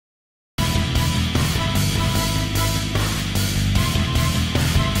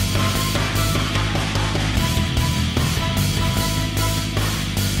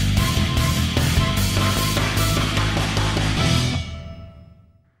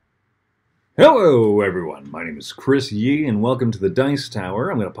Hello everyone, my name is Chris Yee and welcome to the Dice Tower.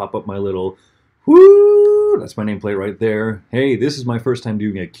 I'm going to pop up my little whoo, that's my nameplate right there. Hey, this is my first time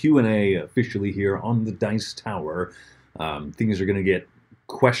doing a Q&A officially here on the Dice Tower. Things are going to get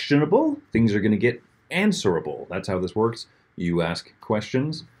questionable, things are going to get answerable. That's how this works. You ask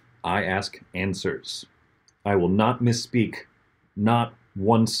questions, I ask answers. I will not misspeak, not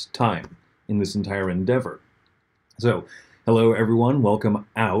once time in this entire endeavor. So, hello everyone, welcome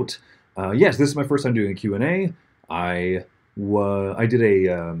out. Yes, this is my first time doing a Q&A. I did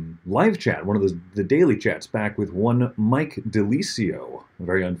a live chat, one of the daily chats, back with one Mike DeLisio,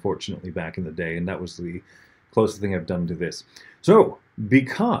 very unfortunately back in the day, and that was the closest thing I've done to this. So,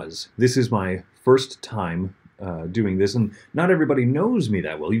 because this is my first time doing this, and not everybody knows me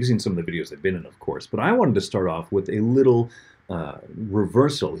that well, you've seen some of the videos I've been in, of course, but I wanted to start off with a little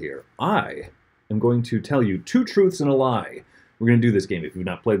reversal here. I am going to tell you two truths and a lie. We're going to do this game. If you've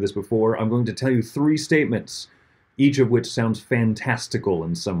not played this before, I'm going to tell you three statements, each of which sounds fantastical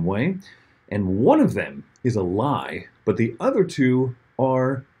in some way, and one of them is a lie, but the other two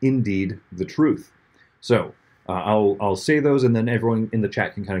are indeed the truth. So, I'll say those, and then everyone in the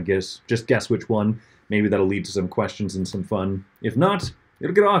chat can kind of just guess which one. Maybe that'll lead to some questions and some fun. If not,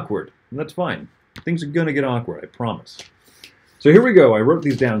 it'll get awkward, and that's fine. Things are going to get awkward, I promise. So here we go. I wrote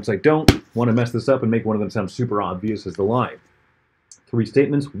these down because I don't want to mess this up and make one of them sound super obvious as the lie. Three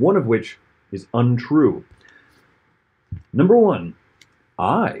statements, one of which is untrue. Number one,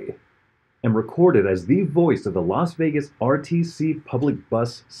 I am recorded as the voice of the Las Vegas RTC public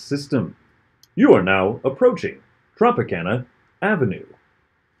bus system. You are now approaching Tropicana Avenue.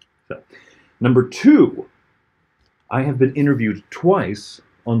 So, number two, I have been interviewed twice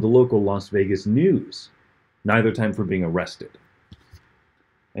on the local Las Vegas news, neither time for being arrested.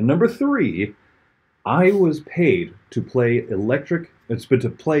 And number three, I was paid to play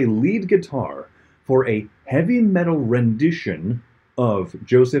lead guitar for a heavy metal rendition of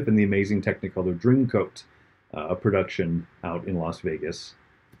Joseph and the Amazing Technicolor Dreamcoat, a production out in Las Vegas.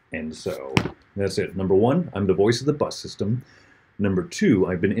 And so that's it. Number one, I'm the voice of the bus system. Number two,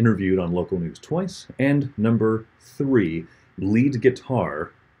 I've been interviewed on local news twice. And number three, lead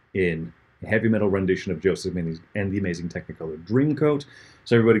guitar in a heavy metal rendition of Joseph and the Amazing Technicolor Dreamcoat.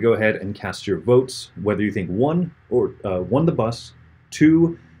 So everybody go ahead and cast your votes, whether you think one, the bus,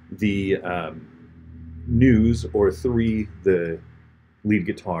 two, the news, or three, the lead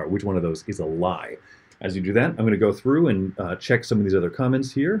guitar. Which one of those is a lie? As you do that, I'm going to go through and check some of these other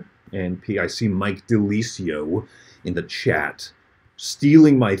comments here. And I see Mike DeLisio in the chat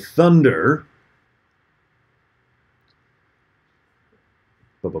stealing my thunder.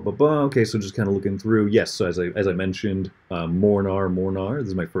 Okay, so just kind of looking through. Yes, so as I mentioned, Mornar. This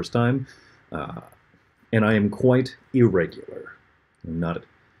is my first time, and I am quite irregular, not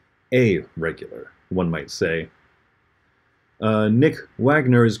a-regular, one might say. Nick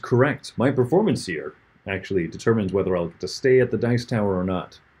Wagner is correct. My performance here actually determines whether I'll get to stay at the Dice Tower or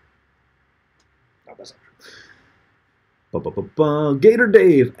not. Oh, that's not true. Gator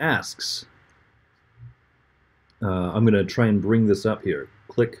Dave asks. I'm going to try and bring this up here.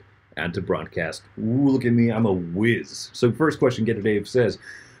 Click, add to broadcast. Ooh, look at me, I'm a whiz. So first question, Gator Dave says,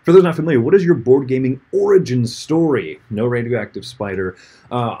 for those not familiar, what is your board gaming origin story? No radioactive spider.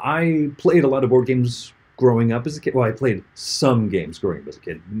 I played a lot of board games growing up as a kid. Well, I played some games growing up as a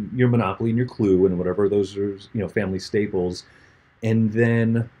kid. Your Monopoly and your Clue and whatever. Those are, family staples. And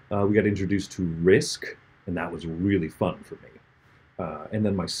then we got introduced to Risk, and that was really fun for me. And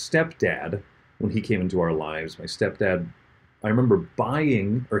then my stepdad, when he came into our lives, my stepdad, I remember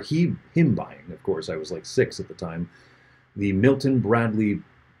buying, or him buying, of course, I was like 6 at the time, the Milton Bradley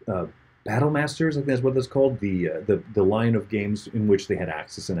Battle Masters, I think that's what that's called, the line of games in which they had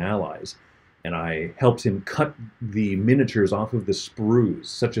Axis and Allies. And I helped him cut the miniatures off of the sprues.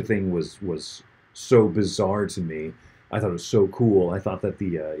 Such a thing was so bizarre to me. I thought it was so cool. I thought that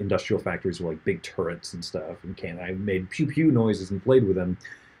the industrial factories were like big turrets and stuff, and I made pew-pew noises and played with them.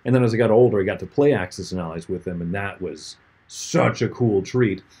 And then as I got older, I got to play Axis and Allies with them, and that was such a cool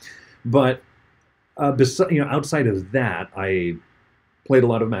treat. But outside of that, I played a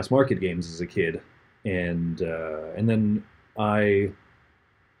lot of mass market games as a kid, and then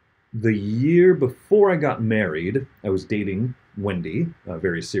the year before I got married, I was dating Wendy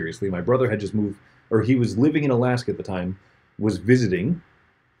very seriously. My brother had just moved, or he was living in Alaska at the time, was visiting.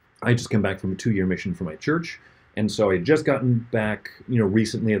 I just came back from a 2-year mission for my church. And so I had just gotten back,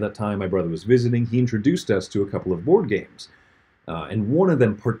 recently at that time. My brother was visiting. He introduced us to a couple of board games. And one of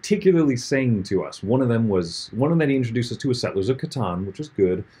them particularly sang to us. One of them he introduced us to was Settlers of Catan, which was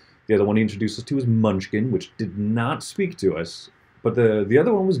good. The other one he introduced us to was Munchkin, which did not speak to us. But the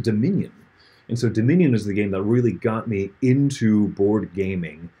other one was Dominion. And so Dominion is the game that really got me into board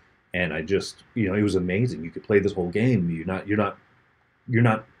gaming, and I just, it was amazing. You could play this whole game. You're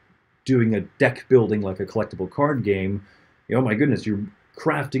not doing a deck building like a collectible card game. Oh my goodness, you're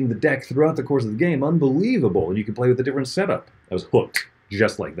crafting the deck throughout the course of the game. Unbelievable. And you can play with a different setup. I was hooked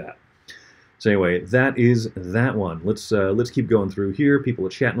just like that. So anyway, that is that one. Let's keep going through here. People are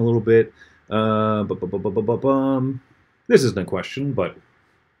chatting a little bit. This isn't a question, but it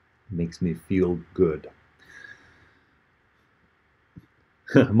makes me feel good.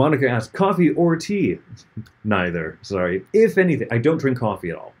 Monica asked, coffee or tea? Neither. Sorry. If anything, I don't drink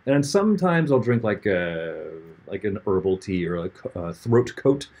coffee at all. And sometimes I'll drink like an herbal tea or a throat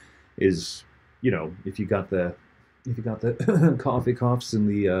coat. Is, if you got the coffee coughs in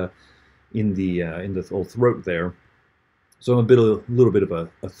the old throat there. So I'm a little bit of a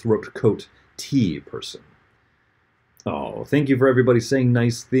throat coat tea person. Oh, thank you for everybody saying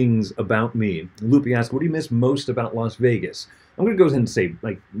nice things about me. Loopy asked, what do you miss most about Las Vegas? I'm going to go ahead and say,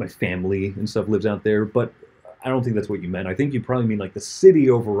 like, my family and stuff lives out there, but I don't think that's what you meant. I think you probably mean, like, the city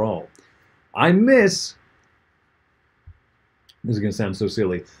overall. I miss... This is going to sound so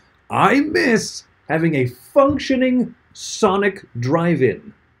silly. I miss having a functioning Sonic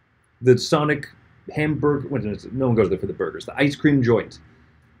drive-in. The Sonic hamburger... No one goes there for the burgers. The ice cream joint.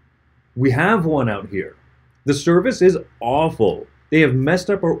 We have one out here. The service is awful. They have messed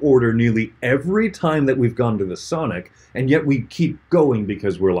up our order nearly every time that we've gone to the Sonic, and yet we keep going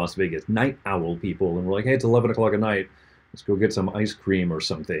because we're Las Vegas night owl people, and we're like, hey, it's 11 o'clock at night. Let's go get some ice cream or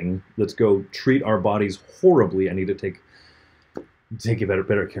something. Let's go treat our bodies horribly. I need to take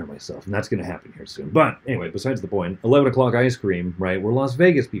better care of myself, and that's going to happen here soon. But anyway, besides the point, 11 o'clock ice cream, right? We're Las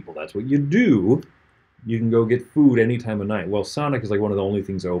Vegas people. That's what you do. You can go get food any time of night. Well, Sonic is like one of the only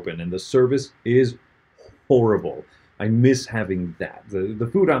things open, and the service is horrible. I miss having that. The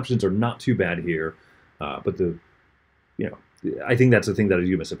food options are not too bad here, but I think that's the thing that I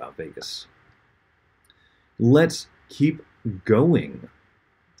do miss about Vegas. Let's keep going.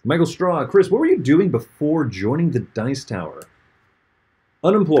 Michael Straw, Chris, what were you doing before joining the Dice Tower?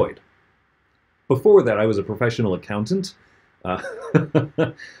 Unemployed. Before that, I was a professional accountant.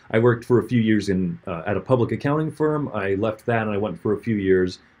 I worked for a few years at a public accounting firm. I left that and I went for a few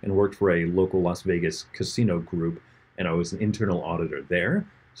years and worked for a local Las Vegas casino group, and I was an internal auditor there.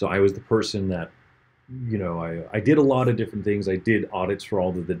 So I was the person that, I did a lot of different things. I did audits for all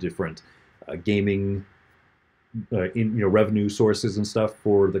of the different gaming revenue sources and stuff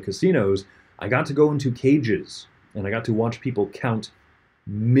for the casinos. I got to go into cages, and I got to watch people count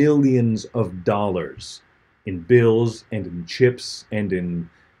millions of dollars in bills and in chips and in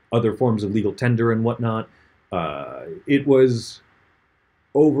other forms of legal tender and whatnot. It was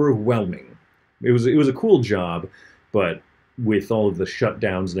overwhelming. It was a cool job, but with all of the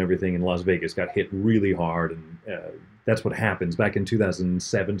shutdowns and everything in Las Vegas, got hit really hard, and that's what happens. Back in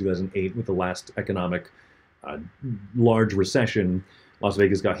 2007, 2008, with the last economic large recession, Las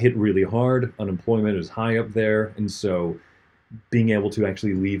Vegas got hit really hard. Unemployment is high up there, and so being able to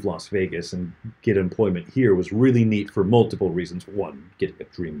actually leave Las Vegas and get employment here was really neat for multiple reasons. One, getting a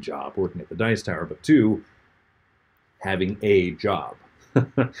dream job working at the Dice Tower, but two, having a job.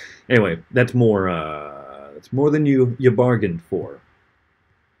 Anyway, that's more than you bargained for.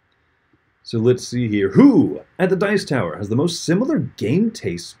 So let's see here. Who at the Dice Tower has the most similar game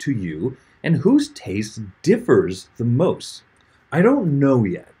taste to you, and whose taste differs the most? I don't know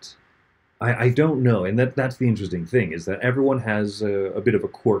yet. I don't know, and that's the interesting thing, is that everyone has a bit of a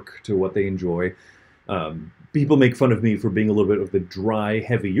quirk to what they enjoy. People make fun of me for being a little bit of the dry,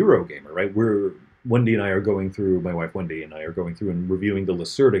 heavy Eurogamer, right? Wendy and I are going through, my wife Wendy and I are going through and reviewing the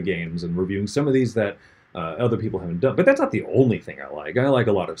Lacerda games and reviewing some of these that other people haven't done. But that's not the only thing I like. I like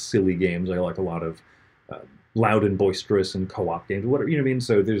a lot of silly games. I like a lot of loud and boisterous and co-op games, whatever, you know what I mean?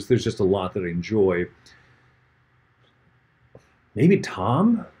 So there's just a lot that I enjoy. Maybe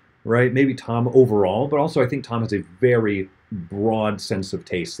Tom, right? Maybe Tom overall, but also I think Tom has a very broad sense of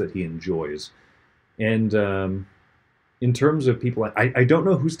taste that he enjoys. And in terms of people, I don't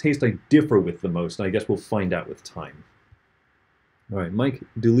know whose taste I differ with the most. I guess we'll find out with time. All right, Mike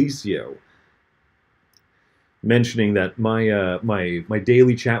Delicio mentioning that my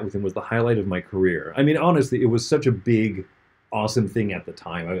daily chat with him was the highlight of my career. I mean, honestly, it was such a big, awesome thing at the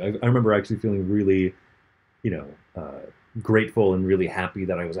time. I remember actually feeling really, grateful and really happy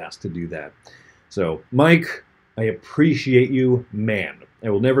that I was asked to do that. So, Mike, I appreciate you, man. I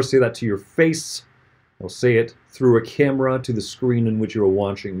will never say that to your face. I'll say it through a camera to the screen in which you're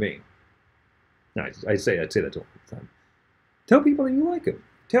watching me. No, I'd say that to all the time. Tell people that you like them.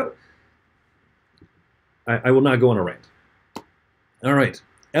 I will not go on a rant. All right,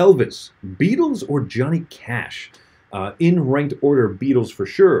 Elvis, Beatles or Johnny Cash? In ranked order, Beatles for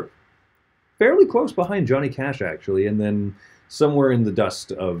sure. Fairly close behind Johnny Cash, actually, and then somewhere in the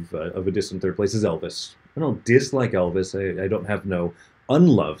dust of a distant third place is Elvis. I don't dislike Elvis. I don't have no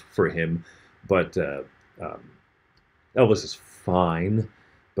unlove for him, but Elvis is fine.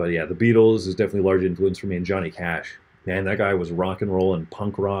 But yeah, the Beatles is definitely a large influence for me, and Johnny Cash. Man, that guy was rock and roll and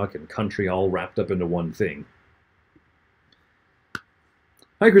punk rock and country all wrapped up into one thing.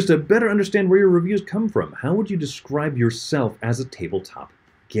 Hi, Krista. Better understand where your reviews come from. How would you describe yourself as a tabletop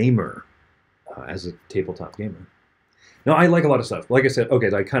gamer? Now, I like a lot of stuff. Like I said,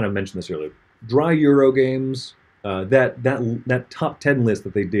 okay, I kind of mentioned this earlier. Dry Euro games, that top 10 list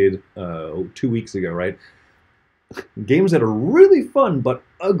that they did 2 weeks ago, right? Games that are really fun but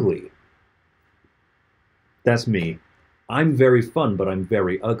ugly. That's me. I'm very fun, but I'm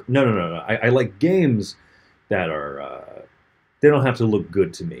very ugly. No. I like games that are, they don't have to look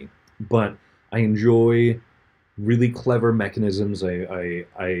good to me, but I enjoy really clever mechanisms. I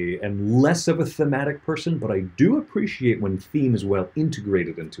am less of a thematic person, but I do appreciate when theme is well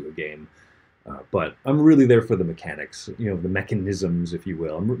integrated into a game. But I'm really there for the mechanics, the mechanisms, if you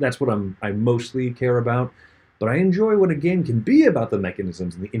will. That's what I mostly care about. But I enjoy when a game can be about the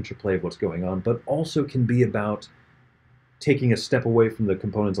mechanisms and the interplay of what's going on, but also can be about taking a step away from the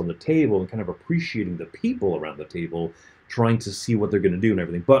components on the table and kind of appreciating the people around the table, trying to see what they're going to do and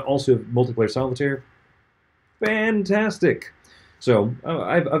everything. But also multiplayer solitaire, fantastic. So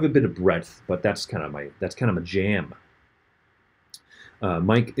I've a bit of breadth, but that's kind of my jam.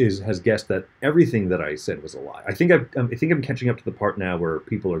 Mike has guessed that everything that I said was a lie. I think I'm catching up to the part now where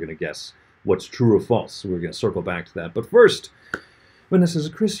people are going to guess what's true or false. So we're going to circle back to that. But first, Vanessa says,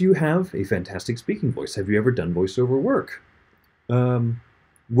 Chris, you have a fantastic speaking voice. Have you ever done voiceover work?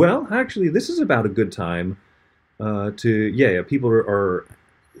 Well, actually, this is about a good time people are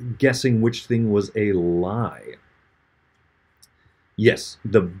guessing which thing was a lie. Yes,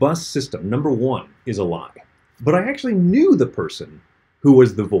 the bus system, number one, is a lie. But I actually knew the person who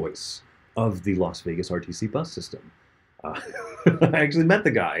was the voice of the Las Vegas RTC bus system. I actually met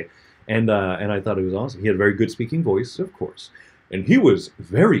the guy, and I thought it was awesome. He had a very good speaking voice, of course. And he was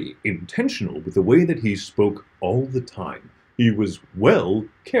very intentional with the way that he spoke all the time. He was well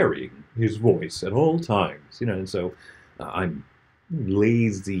carrying his voice at all times, and so I'm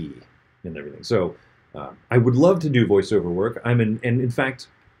lazy and everything. So I would love to do voiceover work. and in fact,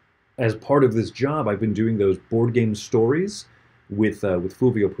 as part of this job, I've been doing those board game stories with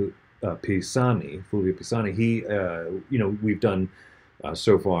Fulvio Pisani. Fulvio Pisani. He, we've done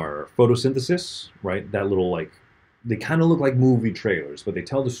so far photosynthesis, right? That little they kind of look like movie trailers, but they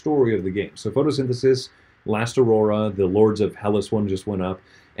tell the story of the game. So photosynthesis. Last Aurora, the Lords of Hellas one just went up,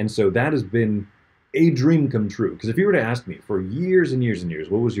 and so that has been a dream come true. Because if you were to ask me for years and years and years,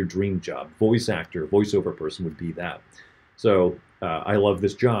 what was your dream job? Voice actor, voiceover person would be that. So I love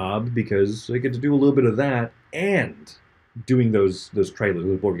this job because I get to do a little bit of that, and doing those trailers,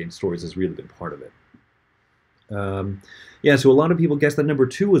 those board game stories has really been part of it. Yeah, so a lot of people guess that number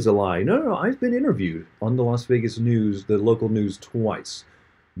two is a lie. No, I've been interviewed on the Las Vegas news, the local news, twice.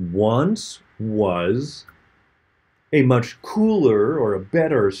 Once was a much cooler or a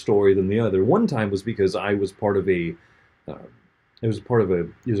better story than the other. One time was because I was part of it was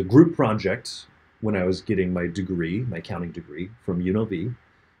a group project when I was getting my degree, my accounting degree from UNLV,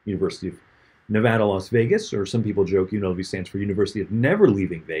 University of Nevada, Las Vegas, or some people joke UNLV stands for University of Never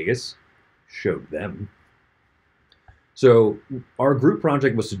Leaving Vegas. Showed them. So our group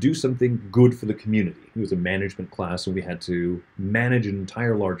project was to do something good for the community. It was a management class, and we had to manage an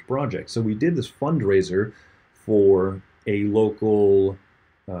entire large project. So we did this fundraiser for a local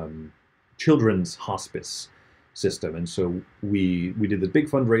children's hospice system. And so we did this big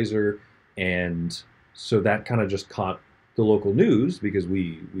fundraiser, and so that kind of just caught the local news because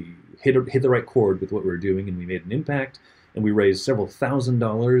we hit the right chord with what we were doing, and we made an impact, and we raised several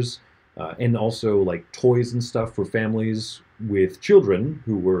 $1,000s. And also toys and stuff for families with children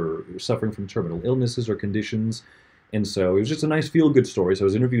who were suffering from terminal illnesses or conditions. And so it was just a nice feel-good story, so I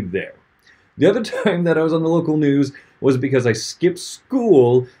was interviewed there. The other time that I was on the local news was because I skipped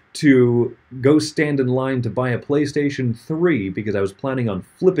school to go stand in line to buy a PlayStation 3 because I was planning on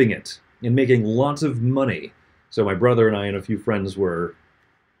flipping it and making lots of money. So my brother and I and a few friends we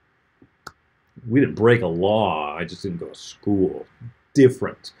didn't break a law, I just didn't go to school.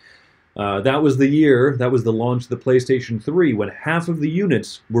 Different. That was the year, that was the launch of the PlayStation 3, when half of the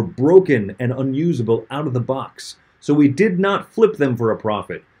units were broken and unusable out of the box. So we did not flip them for a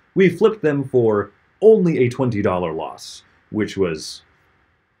profit. We flipped them for only a $20 loss, which was...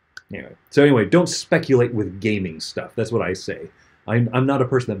 Anyway. So anyway, don't speculate with gaming stuff. That's what I say. I'm not a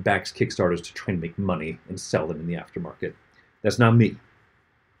person that backs Kickstarters to try and make money and sell them in the aftermarket. That's not me.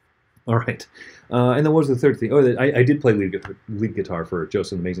 All right. And then what was the third thing? Oh, I did play lead guitar for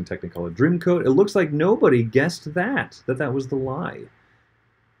Joseph's Amazing Technicolor Dreamcoat. It looks like nobody guessed that was the lie.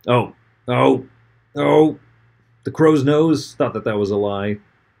 Oh, oh, oh. The crow's nose thought that was a lie.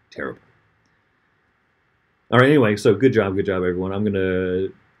 Terrible. All right, anyway, so good job, everyone. I'm going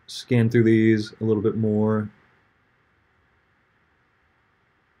to scan through these a little bit more.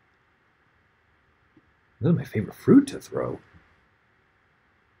 This is my favorite fruit to throw.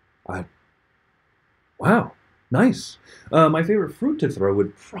 Wow, nice. My favorite fruit to throw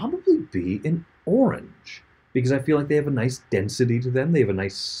would probably be an orange, because I feel like they have a nice density to them. They have a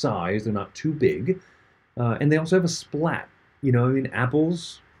nice size. They're not too big. And they also have a splat. You know, I mean,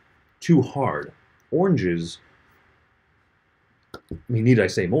 apples, too hard. Oranges, I mean, need I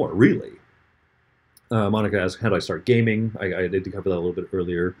say more, really? Monica asked, how do I start gaming? I did cover that a little bit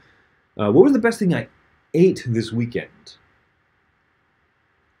earlier. What was the best thing I ate this weekend?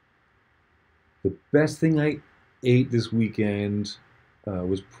 The best thing I ate this weekend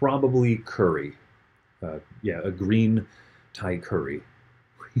was probably curry. Yeah, a green Thai curry.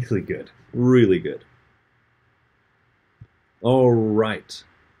 Really good. Really good. All right.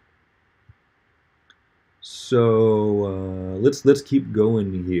 So let's keep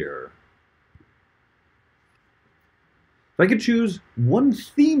going here. If I could choose one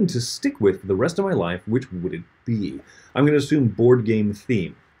theme to stick with for the rest of my life, which would it be? I'm going to assume board game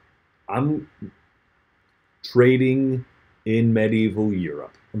theme. I'm trading in medieval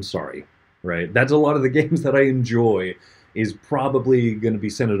Europe. I'm sorry, right? That's a lot of the games that I enjoy is probably going to be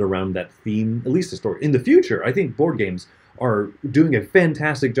centered around that theme, at least historically. In the future, I think board games are doing a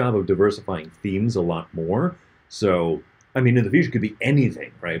fantastic job of diversifying themes a lot more. So, I mean, in the future, it could be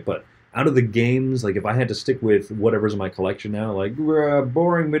anything, right? But out of the games, like if I had to stick with whatever's in my collection now, like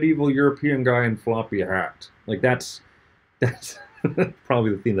boring medieval European guy in floppy hat, like that's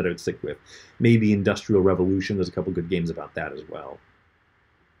probably the theme that I would stick with. Maybe Industrial Revolution. There's a couple good games about that as well.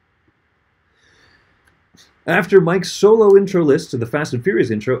 After Mike's solo intro list to the Fast and Furious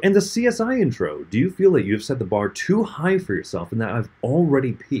intro and the CSI intro, do you feel that you have set the bar too high for yourself and that I've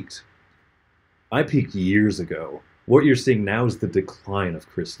already peaked? I peaked years ago. What you're seeing now is the decline of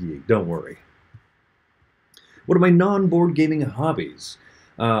Chris Yee. Don't worry. What are my non-board gaming hobbies?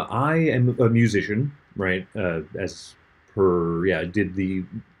 I am a musician, right? As per, yeah, I did the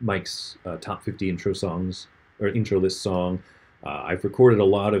Mike's top 50 intro songs, or intro list song. I've recorded a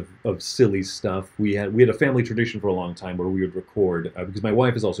lot of silly stuff. We had a family tradition for a long time where we would record, because my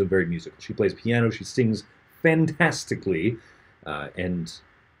wife is also very musical. She plays piano, she sings fantastically, and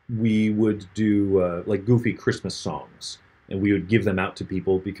we would do like goofy Christmas songs, and we would give them out to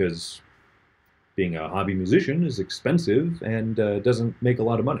people because being a hobby musician is expensive and doesn't make a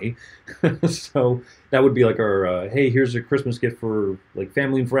lot of money. So that would be like our, hey, here's a Christmas gift for like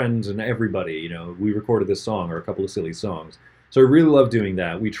family and friends and everybody. You know, we recorded this song or a couple of silly songs. So I really love doing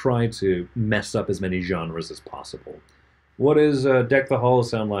that. We try to mess up as many genres as possible. What does Deck the Halls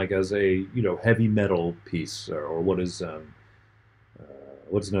sound like as a heavy metal piece, or what is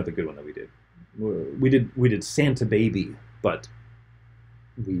what's another good one that we did? We did Santa Baby, but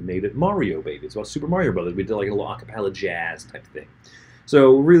we made it Mario Baby. It's about Super Mario Brothers. We did like a little acapella jazz type thing.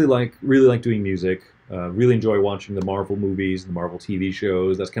 So really like doing music. Really enjoy watching the Marvel movies, the Marvel TV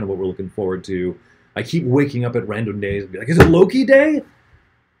shows. That's kind of what we're looking forward to. I keep waking up at random days and be like, is it Loki Day?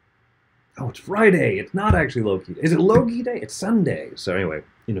 Oh, it's Friday. It's not actually Loki Day. Is it Loki Day? It's Sunday. So anyway,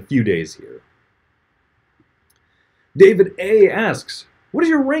 in a few days here. David A. asks, what is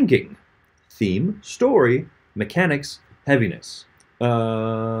your ranking? Theme, story, mechanics, heaviness.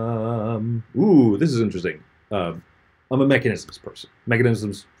 Ooh, this is interesting. I'm a mechanisms person.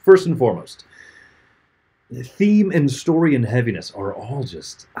 Mechanisms first and foremost. Theme and story and heaviness are all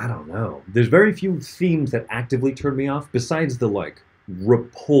just, I don't know. There's very few themes that actively turn me off besides the, like,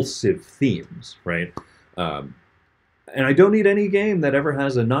 repulsive themes, right? And I don't need any game that ever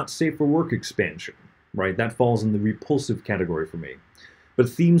has a not safe for work expansion, right? That falls in the repulsive category for me. But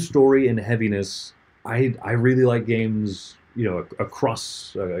theme, story, and heaviness, I really like games,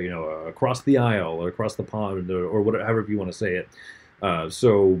 across, across the aisle or across the pond or whatever, however you want to say it.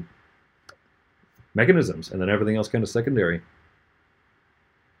 So mechanisms, and then everything else kind of secondary.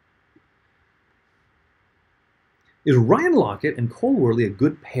 Is Ryan Lockett and Cole Worley a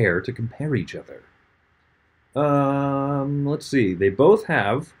good pair to compare each other? Let's see. They both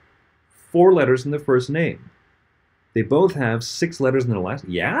have 4 letters in their first name. They both have 6 letters in their last.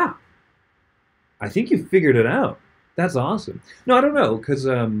 Yeah, I think you figured it out. That's awesome. No, I don't know, because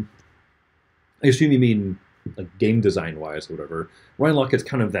I assume you mean like game design wise or whatever. Ryan Lauka's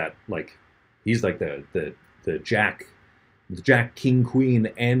kind of that, like, he's like the Jack, King,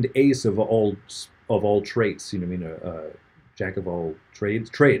 Queen, and Ace of all traits. You know what I mean? Jack of all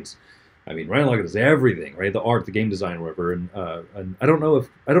trades. I mean, Ryan Lauka does everything, right? The art, the game design, whatever. And I don't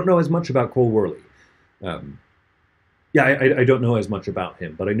know as much about Cole Worley. Yeah, I don't know as much about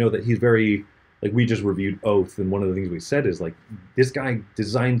him, but I know that he's very, like, we just reviewed Oath, and one of the things we said is, like, this guy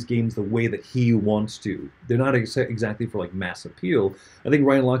designs games the way that he wants to. They're not exactly for, like, mass appeal. I think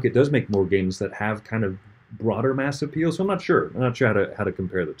Ryan Lauka does make more games that have kind of broader mass appeal, so I'm not sure. I'm not sure how to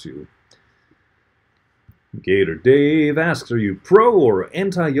compare the two. Gator Dave asks, are you pro or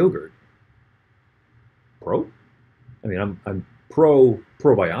anti-yogurt? Pro? I mean, I'm pro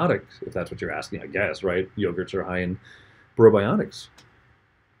probiotics, if that's what you're asking, I guess, right? Yogurts are high in probiotics.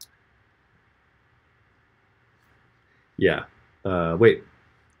 Yeah. Wait.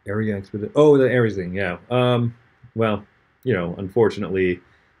 Area expedition. Oh, the Ares thing. Yeah. Well, you know, unfortunately,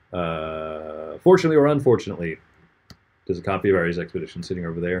 fortunately or unfortunately, there's a copy of Ares Expedition sitting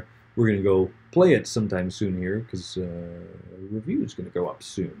over there. We're gonna go play it sometime soon here because review is gonna go up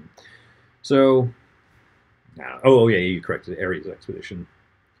soon. So, oh yeah, you corrected Ares Expedition.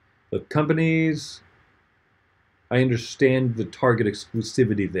 The companies, I understand the target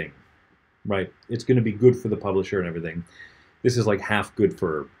exclusivity thing, right? It's going to be good for the publisher and everything. This is like half good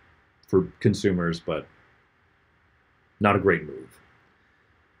for consumers, but not a great move.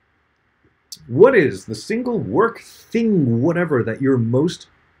 What is the single work thing, whatever, that you're most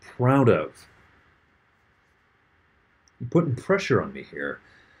proud of? You're putting pressure on me here.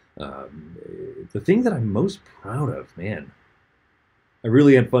 The thing that I'm most proud of, man. I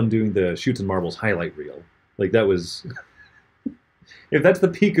really had fun doing the Shoots and Marbles highlight reel. Like, that was... if that's the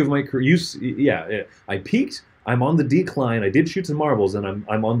peak of my career... yeah, I peaked, I'm on the decline, I did Shoots and Marbles, and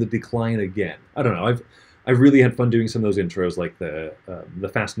I'm on the decline again. I don't know, I've really had fun doing some of those intros, like the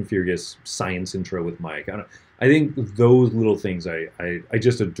Fast and Furious science intro with Mike. I think those little things I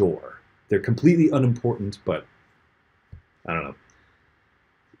just adore. They're completely unimportant, but I don't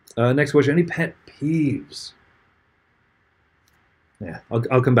know. Next question, any pet peeves? Yeah,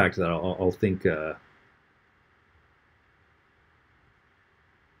 I'll come back to that. I'll think.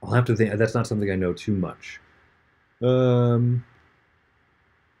 I'll have to think. That's not something I know too much.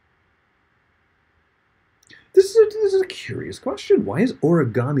 This is a curious question. Why is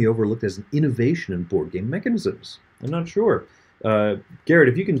origami overlooked as an innovation in board game mechanisms? I'm not sure. Garrett,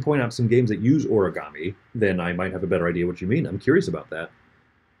 if you can point out some games that use origami, then I might have a better idea what you mean. I'm curious about that.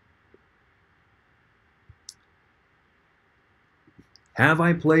 Have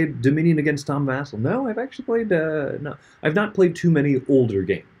I played Dominion against Tom Vassell? No, I've actually played... no, I've not played too many older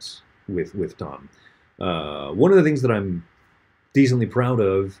games with Tom. One of the things that I'm decently proud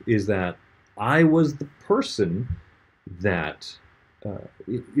of is that I was the person that...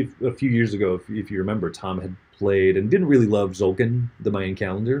 a few years ago, if you remember, Tom had played and didn't really love Tzolk'in, the Mayan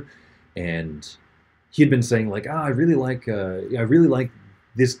calendar, and he had been saying, like, I really like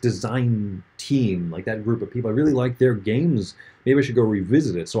this design team, like that group of people. I really like their games. Maybe I should go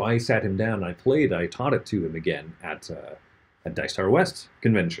revisit it. So I sat him down and I played. I taught it to him again at Dice Tower West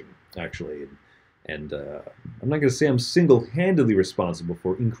convention, actually. And I'm not going to say I'm single-handedly responsible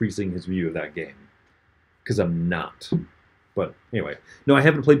for increasing his view of that game, because I'm not. But anyway, no, I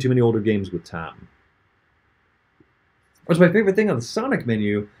haven't played too many older games with Tom. What's my favorite thing on the Sonic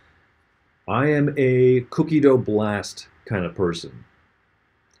menu? I am a cookie dough blast kind of person.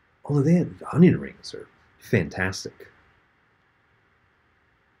 Although the onion rings are fantastic.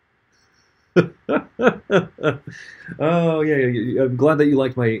 Oh yeah, I'm glad that you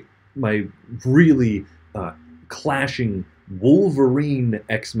like my really clashing Wolverine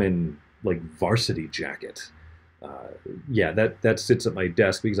X-Men like varsity jacket. Yeah, that sits at my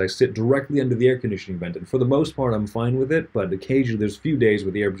desk because I sit directly under the air conditioning vent, and for the most part I'm fine with it, but occasionally there's a few days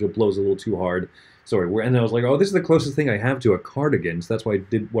where the air blows a little too hard. Sorry, and I was like, oh, this is the closest thing I have to a cardigan, so that's why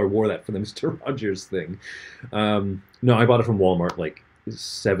I wore that for the Mr. Rogers thing. No, I bought it from Walmart like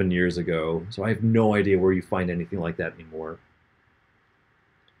 7 years ago, so I have no idea where you find anything like that anymore.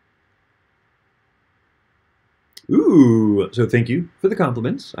 Ooh, so thank you for the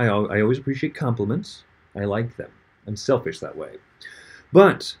compliments. I always appreciate compliments. I like them. I'm selfish that way.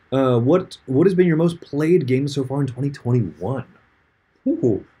 But what has been your most played game so far in 2021?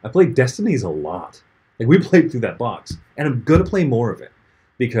 Ooh, I played Destinies a lot. Like, we played through that box, and I'm gonna play more of it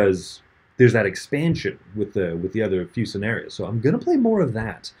because there's that expansion with the other few scenarios. So I'm gonna play more of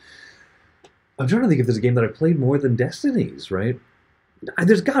that. I'm trying to think if there's a game that I've played more than Destinies, right?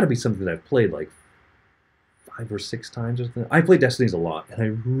 There's got to be something that I've played like 5 or 6 times or something. I play Destinies a lot, and I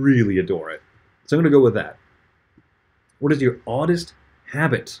really adore it. So I'm gonna go with that. What is your oddest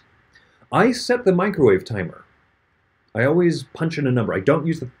habit? I set the microwave timer. I always punch in a number. I don't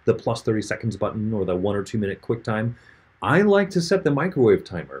use the plus 30 seconds button or the 1 or 2 minute quick time. I like to set the microwave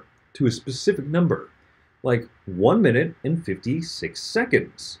timer to a specific number, like 1 minute and 56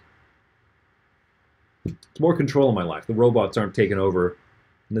 seconds. It's more control in my life. The robots aren't taking over.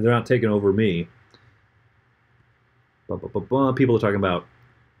 They're not taking over me. People are talking about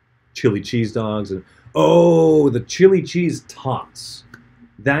chili cheese dogs and oh, the chili cheese tots.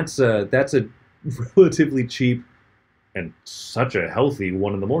 That's a relatively cheap and such a healthy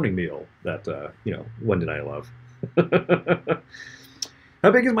one in the morning meal that when did I love?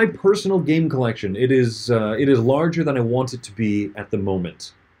 How big is my personal game collection? It is larger than I want it to be at the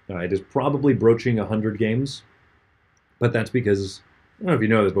moment. It is probably broaching 100 games, but that's because I don't know if you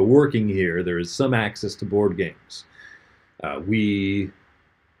know this, but working here, there is some access to board games.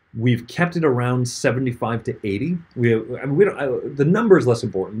 We've kept it around 75 to 80. The number is less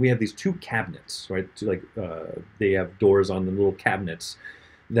important. We have these 2 cabinets, right? They have doors on the little cabinets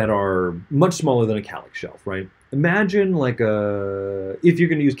that are much smaller than a Kallax shelf, right? Imagine if you're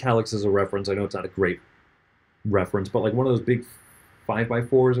going to use Kallax as a reference, I know it's not a great reference, but like one of those big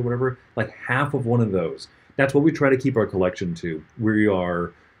 5x4s or whatever, like half of one of those. That's what we try to keep our collection to. We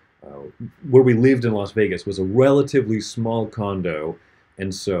are, where we lived in Las Vegas was a relatively small condo,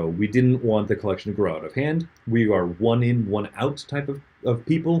 and so we didn't want the collection to grow out of hand. We are one in, one out type of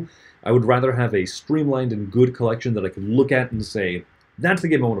people. I would rather have a streamlined and good collection that I can look at and say, that's the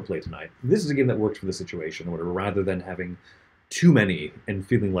game I want to play tonight. This is a game that works for the situation, or whatever, rather than having too many and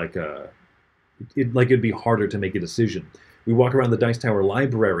feeling like it'd be harder to make a decision. We walk around the Dice Tower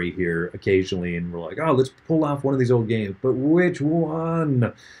library here occasionally, and we're like, oh, let's pull off one of these old games, but which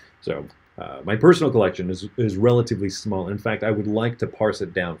one? So my personal collection is relatively small. In fact, I would like to parse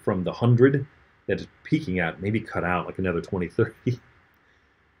it down from the 100 that it's peaking at, maybe cut out like another 20, 30.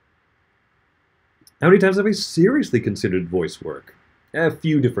 How many times have I seriously considered voice work? A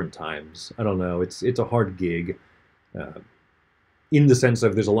few different times. I don't know. It's a hard gig. In the sense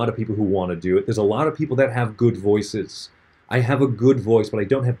of there's a lot of people who want to do it. There's a lot of people that have good voices. I have a good voice, but I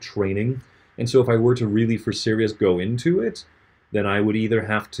don't have training. And so if I were to really for serious go into it, then I would either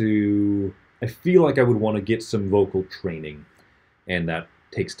have to... I feel like I would want to get some vocal training. And that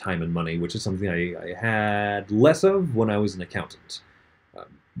takes time and money, which is something I had less of when I was an accountant.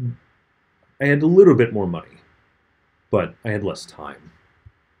 I had a little bit more money, but I had less time.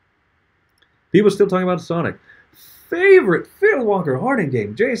 People are still talking about Sonic. Favorite Phil Walker Harding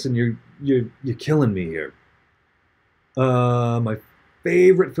game, Jason. You're killing me here. My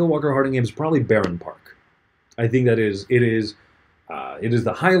favorite Phil Walker Harding game is probably Baron Park. I think that it is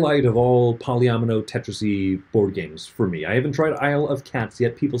the highlight of all polyomino Tetris-y board games for me. I haven't tried Isle of Cats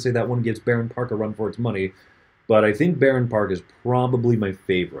yet. People say that one gives Baron Park a run for its money, but I think Baron Park is probably my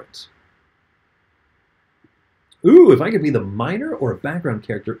favorite. Ooh, if I could be the minor or a background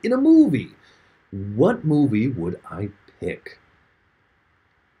character in a movie, what movie would I pick?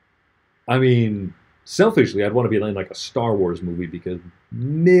 I mean, selfishly, I'd want to be in like a Star Wars movie because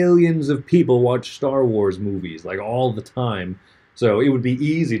millions of people watch Star Wars movies like all the time. So it would be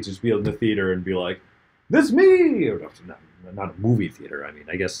easy to just be in the theater and be like, "This me!" Or not a movie theater. I mean,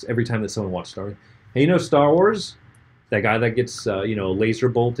 I guess every time that someone watches Star Wars, hey, you know Star Wars, that guy that gets laser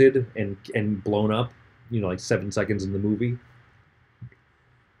bolted and blown up, like 7 seconds in the movie.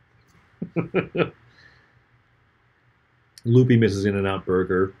 Loopy Mrs. In-N-Out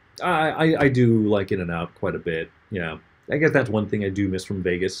Burger. I do like In-N-Out quite a bit. Yeah, I guess that's one thing I do miss from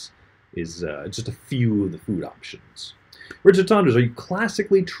Vegas is just a few of the food options. Richard Saunders, are you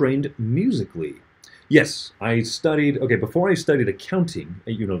classically trained musically? Yes, I studied. Okay, before I studied accounting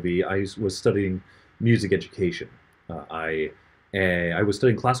at UNLV, I was studying music education. I was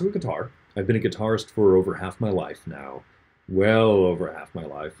studying classical guitar. I've been a guitarist for over half my life now. Well over half my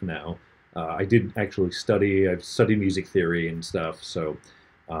life now. I did actually study, I've studied music theory and stuff, so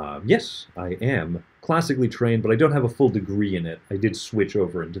yes, I am classically trained, but I don't have a full degree in it. I did switch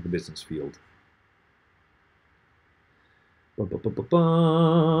over into the business field.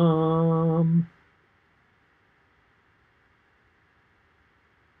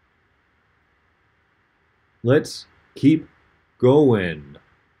 Let's keep going.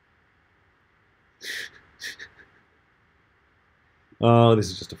 Oh, this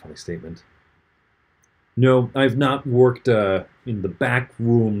is just a funny statement. No, I've not worked in the back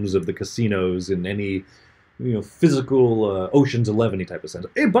rooms of the casinos in any, physical Ocean's 11-y type of sense.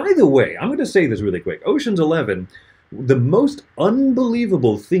 Hey, by the way, I'm going to say this really quick. Ocean's 11, the most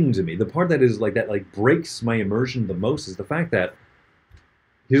unbelievable thing to me, the part that is that breaks my immersion the most is the fact that,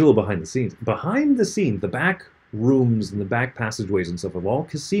 here's a little behind the scenes. Behind the scenes, the back rooms and the back passageways and stuff of all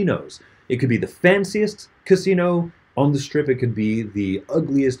casinos. It could be the fanciest casino on the strip. It could be the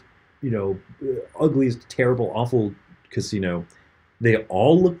ugliest, ugliest, terrible, awful casino. They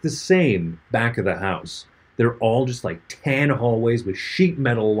all look the same back of the house. They're all just like tan hallways with sheet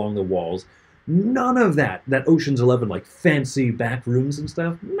metal along the walls. None of that Ocean's 11 like fancy back rooms and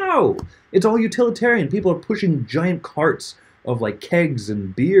stuff. No, it's all utilitarian. People are pushing giant carts of like kegs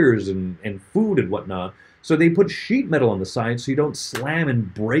and beers and food and whatnot. So they put sheet metal on the side so you don't slam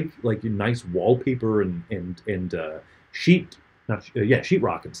and break like your nice wallpaper and sheetrock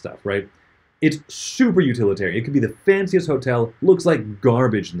and stuff, right? It's super utilitarian. It could be the fanciest hotel, looks like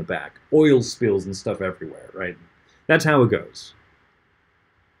garbage in the back, oil spills and stuff everywhere, right? That's how it goes.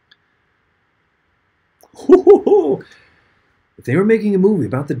 If they were making a movie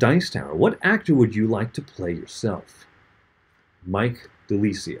about the Dice Tower, what actor would you like to play yourself? Mike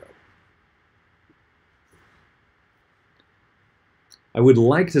DeLisio. I would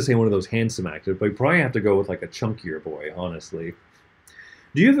like to say one of those handsome actors, but you probably have to go with like a chunkier boy, honestly.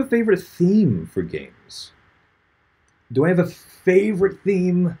 Do you have a favorite theme for games? Do I have a favorite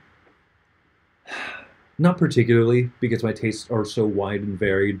theme? Not particularly, because my tastes are so wide and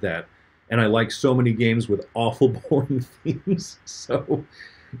varied that, and I like so many games with awful boring themes. So,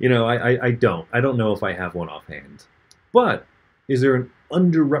 I don't know if I have one offhand. But is there an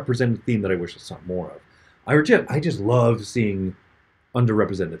underrepresented theme that I wish I saw more of? I just love seeing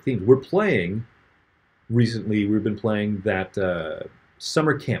underrepresented themes. We've been playing that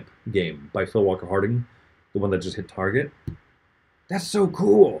Summer Camp game by Phil Walker Harding, the one that just hit Target. That's so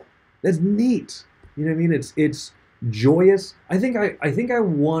cool. That's neat. You know what I mean? It's joyous. I think I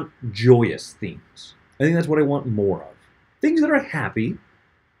want joyous themes. I think that's what I want more of. Things that are happy,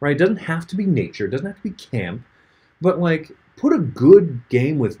 right? It doesn't have to be nature. It doesn't have to be camp. But like, put a good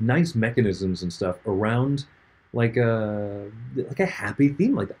game with nice mechanisms and stuff around like a happy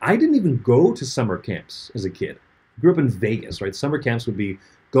theme like that. I didn't even go to summer camps as a kid. I grew up in Vegas, right? Summer camps would be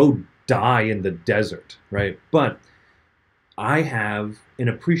go die in the desert, right? But I have an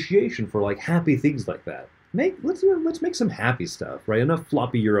appreciation for like happy things like that. Let's make some happy stuff, right? Enough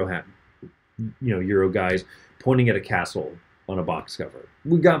floppy Euro guys pointing at a castle on a box cover.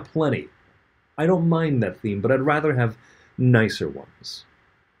 We got plenty. I don't mind that theme, but I'd rather have nicer ones.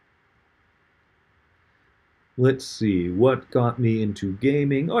 Let's see, what got me into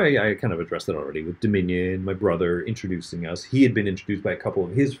gaming? Oh, yeah, I kind of addressed that already with Dominion, my brother introducing us. He had been introduced by a couple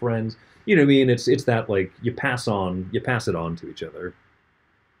of his friends. You know what I mean? It's that, like, you pass it on to each other.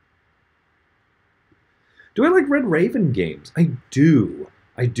 Do I like Red Raven games? I do,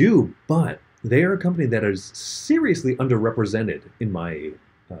 but they are a company that is seriously underrepresented in my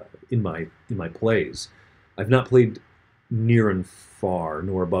plays. I've not played Near and Far,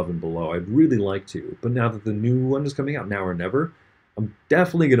 nor Above and Below. I'd really like to, but now that the new one is coming out, Now or Never, I'm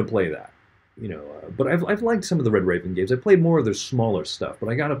definitely going to play that. But I've liked some of the Red Raven games. I played more of their smaller stuff, but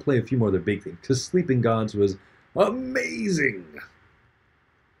I got to play a few more of their big things, because Sleeping Gods was amazing.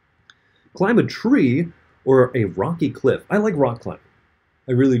 Climb a tree or a rocky cliff. I like rock climbing.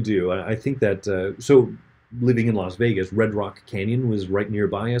 I really do. I think that, so living in Las Vegas, Red Rock Canyon was right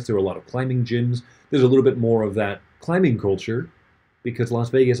nearby us. There were a lot of climbing gyms. There's a little bit more of that climbing culture because Las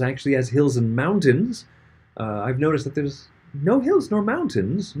Vegas actually has hills and mountains. I've noticed that there's no hills nor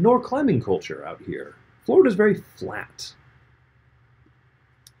mountains nor climbing culture out here. Florida's very flat.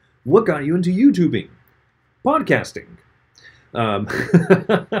 What got you into YouTubing? Podcasting.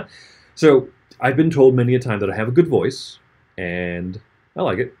 So I've been told many a time that I have a good voice, and I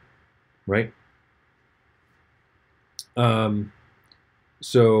like it, right?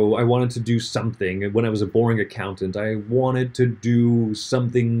 So I wanted to do something. And when I was a boring accountant, I wanted to do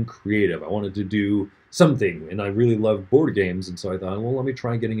something creative. I wanted to do something, and I really love board games, and so I thought, well, let me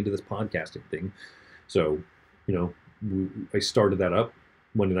try getting into this podcasting thing. So, I started that up.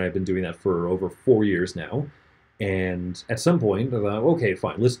 Wendy and I have been doing that for over 4 years now. And at some point, I thought, okay,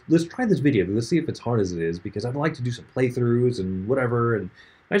 fine, let's try this video. Let's see if it's hard as it is, because I'd like to do some playthroughs and whatever. And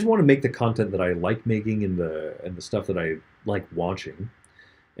I just want to make the content that I like making and the stuff that I like watching.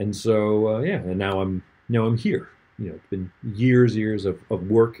 And so, and now I'm here. It's been years of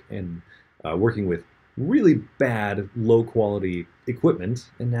work and working with really bad, low-quality equipment,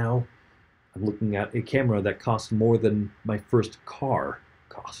 and now I'm looking at a camera that costs more than my first car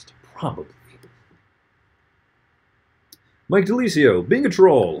cost, probably. Mike DeLisio, being a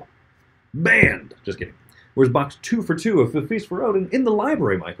troll. Banned. Just kidding. Where's box 2 for 2 of The Feast for Odin? In the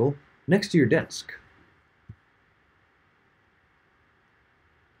library, Michael, next to your desk.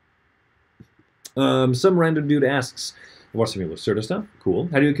 Some random dude asks, I watch some of your Lacerda stuff. Cool.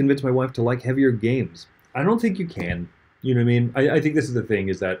 How do you convince my wife to like heavier games? I don't think you can. You know what I mean? I think this is the thing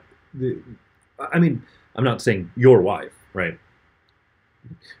is that, I mean, I'm not saying your wife, right?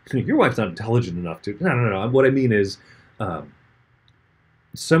 Your wife's not intelligent enough to. No, no, no. What I mean is, um,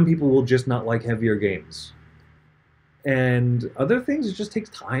 some people will just not like heavier games. And other things, it just takes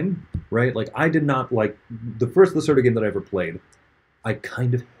time, right? Like, I did not like the first the sort of game that I ever played, I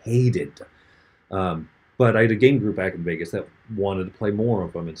kind of hated. Um, but I had a game group back in Vegas that wanted to play more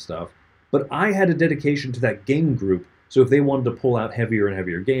of them and stuff. But I had a dedication to that game group, so if they wanted to pull out heavier and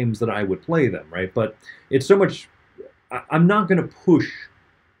heavier games, then I would play them, right? But it's so much. I'm not going to push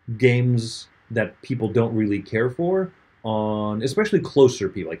games that people don't really care for on, especially closer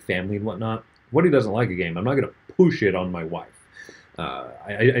people, like family and whatnot. What he doesn't like a game, I'm not going to push it on my wife.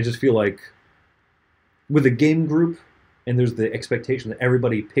 I just feel like with a game group, and there's the expectation that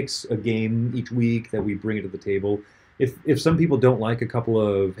everybody picks a game each week that we bring it to the table. If some people don't like a couple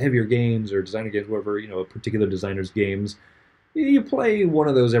of heavier games or designer games, whatever, you know, a particular designer's games, you play one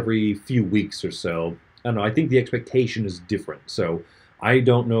of those every few weeks or so. I don't know. I think the expectation is different. So I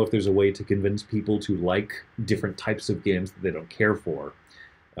don't know if there's a way to convince people to like different types of games that they don't care for.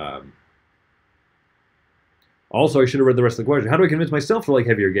 Also, I should have read the rest of the question. How do I convince myself to like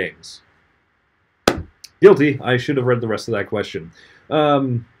heavier games? Guilty. I should have read the rest of that question.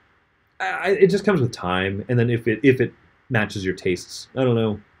 It just comes with time, and then if it matches your tastes, I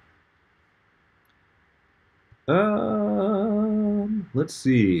don't know. Let's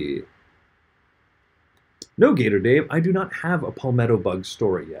see. No, Gator Dave, I do not have a palmetto bug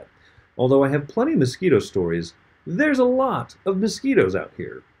story yet. Although I have plenty of mosquito stories, there's a lot of mosquitoes out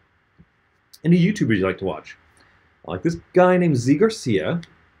here. Any YouTubers you like to watch? I like this guy named Z Garcia,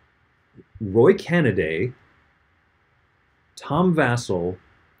 Roy Canaday, Tom Vassell.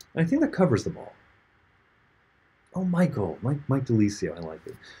 I think that covers them all. Oh, Mike DeLisio, I like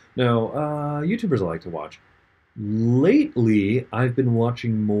it. No, YouTubers I like to watch. Lately, I've been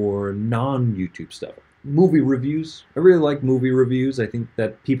watching more non-YouTube stuff. Movie reviews. I really like movie reviews. I think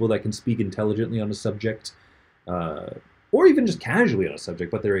that people that can speak intelligently on a subject, or even just casually on a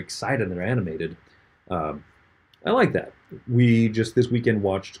subject, but they're excited and they're animated. I like that. We just this weekend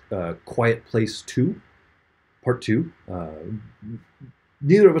watched Quiet Place 2, Part 2.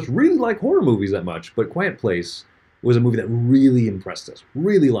 Neither of us really like horror movies that much, but Quiet Place was a movie that really impressed us.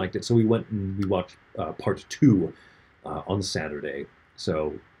 Really liked it, so we went and we watched Part 2 on Saturday.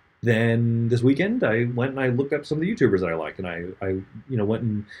 So then this weekend, I went and I looked up some of the YouTubers that I like, and I went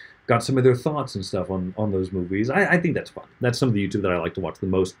and got some of their thoughts and stuff on those movies. I think that's fun. That's some of the YouTube that I like to watch the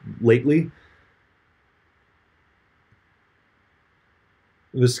most lately.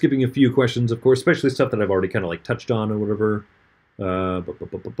 I was skipping a few questions, of course, especially stuff that I've already kind of like touched on or whatever.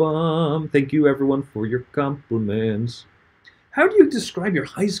 Thank you, everyone, for your compliments. How do you describe your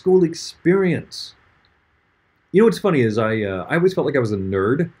high school experience? You know what's funny is I always felt like I was a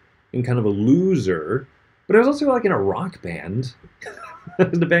nerd and kind of a loser, but I was also like in a rock band. I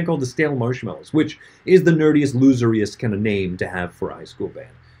was in a band called the Stale Marshmallows, which is the nerdiest, loseriest kind of name to have for a high school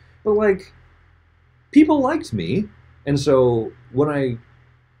band. But like, people liked me, and so when I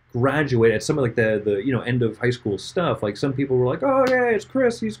graduated at some of like the end of high school stuff, like some people were like, oh yeah, it's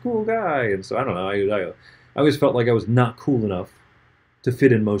Chris, he's a cool guy, and so I don't know, I always felt like I was not cool enough to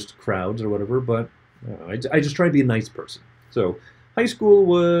fit in most crowds or whatever, but I just try to be a nice person. So high school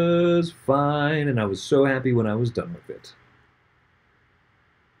was fine, and I was so happy when I was done with it.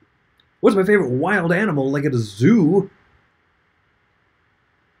 What's my favorite wild animal, like at a zoo?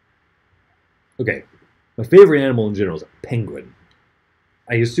 Okay, my favorite animal in general is a penguin.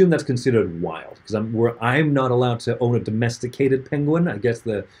 I assume that's considered wild, because I'm not allowed to own a domesticated penguin. I guess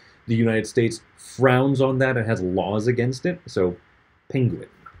the United States frowns on that and has laws against it, so penguin.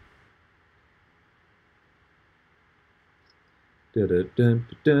 Da, da, da, da,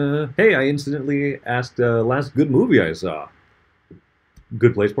 da. Hey, I incidentally asked last good movie I saw.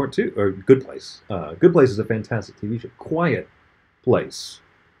 Good Place Part 2, or Good Place. Good Place is a fantastic TV show. Quiet Place.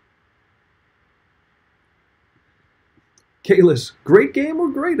 Kalis, great game or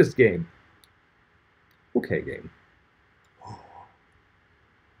greatest game? Okay game.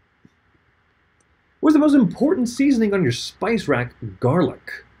 What's the most important seasoning on your spice rack?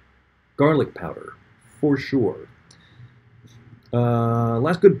 Garlic. Garlic powder, for sure.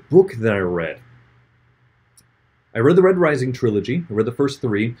 Last good book that I read. I read the Red Rising trilogy. I read the first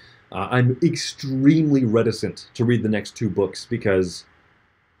 3. I'm extremely reticent to read the next 2 books because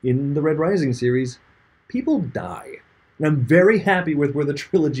in the Red Rising series, people die. And I'm very happy with where the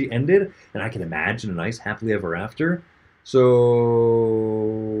trilogy ended, and I can imagine a nice happily ever after.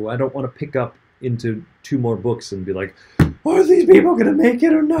 So I don't want to pick up into 2 more books and be like, are these people going to make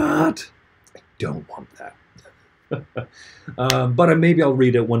it or not? I don't want that. But maybe I'll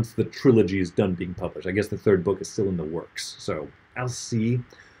read it once the trilogy is done being published. I guess the third book is still in the works, so I'll see.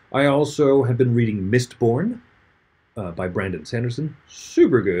 I also have been reading Mistborn by Brandon Sanderson.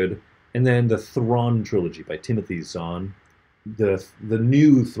 Super good. And then the Thrawn trilogy by Timothy Zahn. The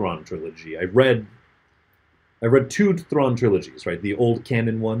new Thrawn trilogy. I read two Thrawn trilogies, right? The old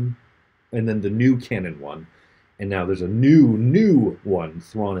canon one, and then the new canon one. And now there's a new one,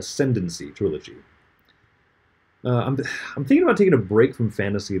 Thrawn Ascendancy trilogy. I'm thinking about taking a break from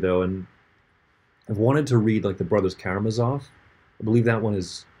fantasy, though, and I've wanted to read, like, the Brothers Karamazov. I believe that one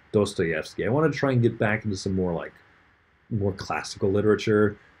is Dostoevsky. I want to try and get back into some more classical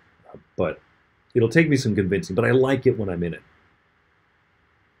literature, but it'll take me some convincing, but I like it when I'm in it.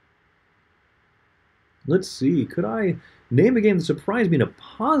 Let's see, could I name a game that surprised me in a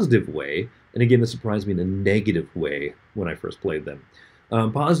positive way and a game that surprised me in a negative way when I first played them?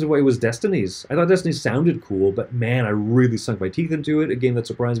 Positive way was Destinies. I thought Destinies sounded cool, but man, I really sunk my teeth into it. A game that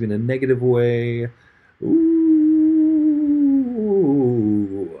surprised me in a negative way. Ooh.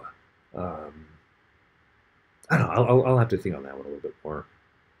 I don't know. I'll have to think on that one a little bit more.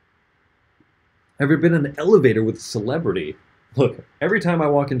 Have you ever been in an elevator with a celebrity? Look, every time I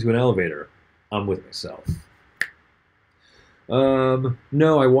walk into an elevator, I'm with myself.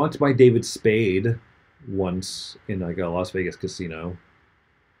 No, I walked by David Spade once in like a Las Vegas casino.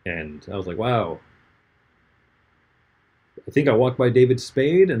 And I was like, wow. I think I walked by David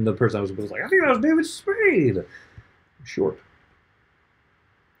Spade, and the person I was with was like, I think that was David Spade. Short.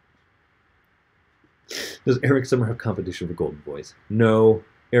 Does Eric Summer have competition for Golden Voice? No.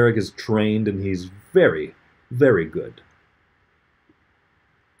 Eric is trained, and he's very, very good.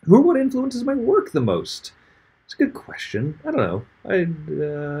 Who or what influences my work the most? It's a good question. I don't know.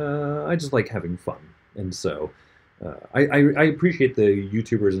 I just like having fun, and so I appreciate the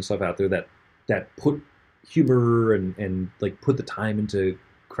YouTubers and stuff out there that put humor and like put the time into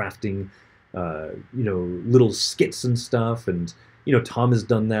crafting, little skits and stuff. And Tom has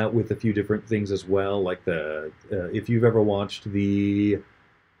done that with a few different things as well. Like if you've ever watched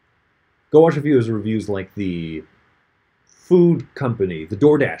go watch a few of his reviews, like the food company, the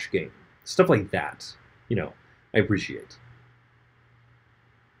DoorDash game, stuff like that. I appreciate.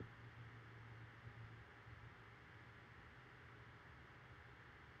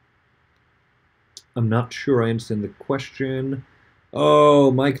 I'm not sure I understand the question.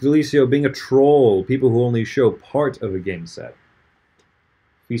 Oh, Mike Delicio being a troll. People who only show part of a game set.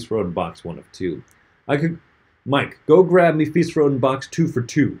 Feast Road box 1 of 2. Mike, go grab me Feast Road box 2 for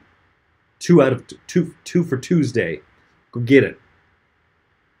 2. 2 out of 2 for Tuesday. Go get it.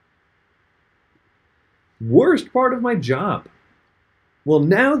 Worst part of my job. Well,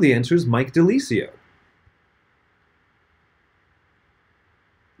 now the answer is Mike Delicio.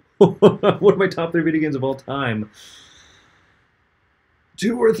 One of my top 3 video games of all time.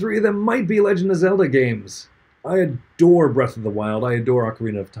 2 or 3 of them might be Legend of Zelda games. I adore Breath of the Wild. I adore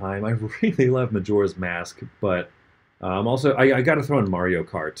Ocarina of Time. I really love Majora's Mask, but also I got to throw in Mario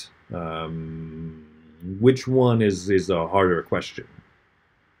Kart. Which one is a harder question?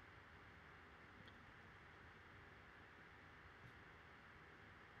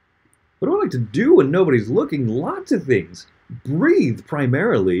 What do I like to do when nobody's looking? Lots of things. Breathe,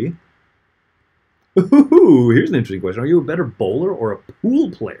 primarily. Ooh, here's an interesting question. Are you a better bowler or a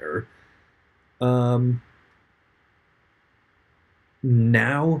pool player?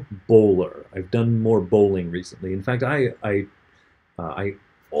 Now bowler. I've done more bowling recently. In fact, I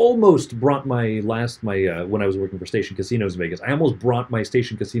almost brought when I was working for Station Casinos in Vegas, I almost brought my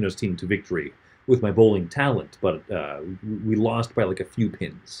Station Casinos team to victory with my bowling talent, but we lost by like a few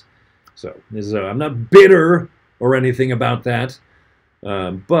pins. So I'm not bitter or anything about that,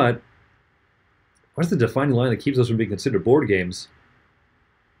 but what's the defining line that keeps us from being considered board games?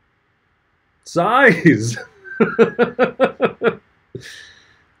 Size!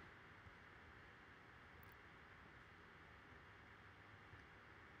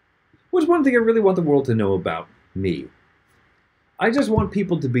 What's one thing I really want the world to know about me? I just want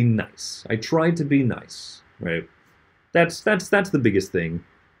people to be nice. I try to be nice, right? That's the biggest thing.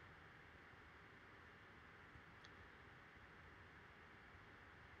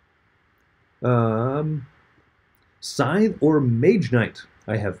 Scythe or Mage Knight?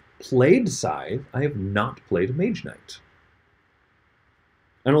 I have played Scythe. I have not played Mage Knight.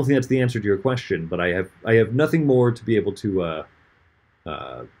 I don't think that's the answer to your question, but I have nothing more to be able to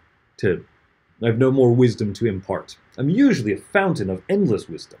I have no more wisdom to impart. I'm usually a fountain of endless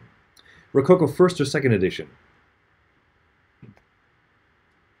wisdom. Rococo first or second edition?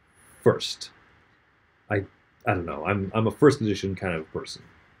 First. I don't know. I'm a first edition kind of person.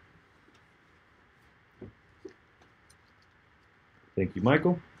 Thank you,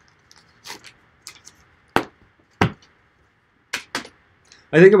 Michael.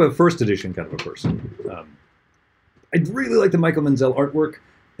 I think I'm a first edition kind of a person. I really like the Michael Menzel artwork,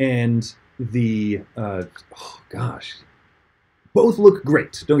 and the oh gosh, both look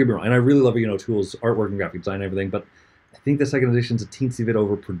great. Don't get me wrong, and I really love Tool's artwork and graphic design and everything. But I think the second edition's a teensy bit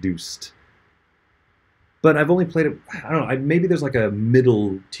overproduced. But I've only played it. I don't know. Maybe there's like a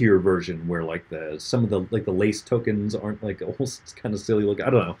middle tier version where like some of the lace tokens aren't like almost kind of silly looking. I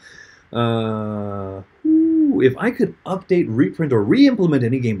don't know. If I could update, reprint, or re-implement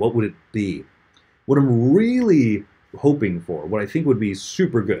any game, what would it be? What I'm really hoping for, what I think would be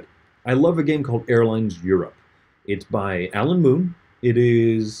super good. I love a game called Airlines Europe. It's by Alan Moon. It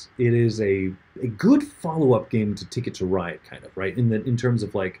is a good follow-up game to Ticket to Ride, kind of, right? In terms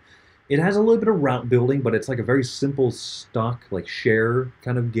of like, it has a little bit of route building, but it's like a very simple stock, like share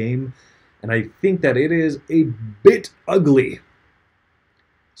kind of game. And I think that it is a bit ugly.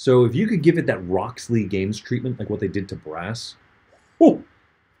 So if you could give it that Roxley Games treatment, like what they did to Brass, whew,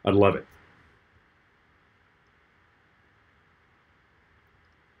 I'd love it.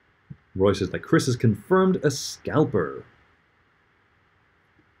 Roy says that Chris has confirmed a scalper.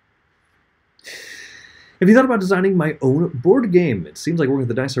 Have you thought about designing my own board game? It seems like working at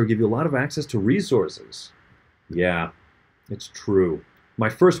the Dice Tower will give you a lot of access to resources. Yeah, it's true. My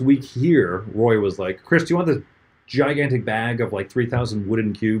first week here, Roy was like, Chris, do you want this gigantic bag of like 3,000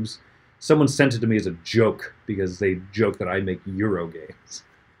 wooden cubes? Someone sent it to me as a joke because they joke that I make Euro games.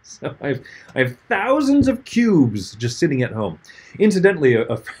 So I have thousands of cubes just sitting at home. Incidentally,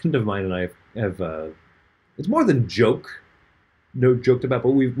 a friend of mine and I have it's more than joked about, but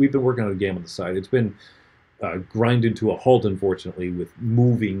we've been working on a game on the side. It's been grinded to a halt, unfortunately, with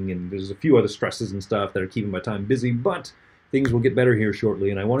moving, and there's a few other stresses and stuff that are keeping my time busy, but things will get better here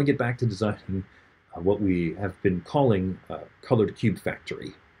shortly, and I want to get back to designing what we have been calling Colored Cube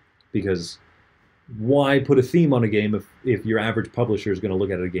Factory, because why put a theme on a game if your average publisher is going to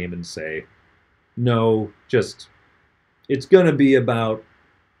look at a game and say, no, just, it's going to be about,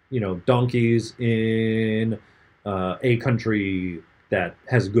 donkeys in a country that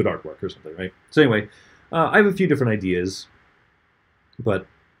has good artwork or something, right? So anyway, I have a few different ideas, but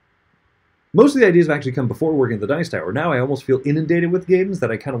most of the ideas have actually come before working at the Dice Tower. Now I almost feel inundated with games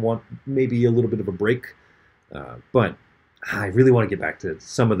that I kind of want maybe a little bit of a break, but I really want to get back to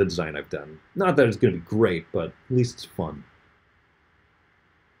some of the design I've done. Not that it's going to be great, but at least it's fun.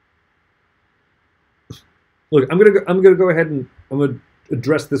 Look, I'm gonna go ahead and I'm gonna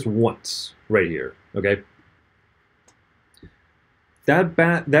address this once right here, okay?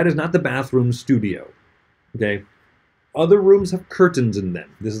 That is not the bathroom studio, okay? Other rooms have curtains in them.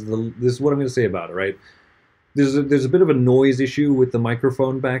 This is what I'm going to say about it, right? There's a bit of a noise issue with the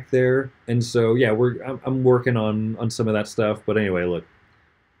microphone back there, and so yeah, I'm working on some of that stuff. But anyway, look,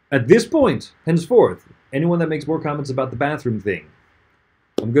 at this point, henceforth, anyone that makes more comments about the bathroom thing,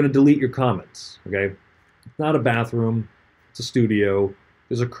 I'm going to delete your comments, okay? It's not a bathroom, it's a studio,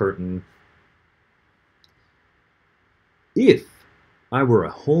 there's a curtain. If I were a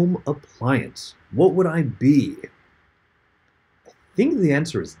home appliance, what would I be? I think the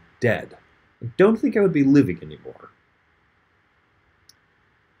answer is dead. I don't think I would be living anymore.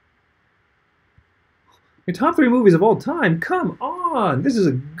 Your top 3 movies of all time? Come on! This is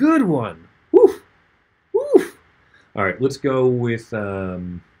a good one! Woof! Woof! Alright, let's go with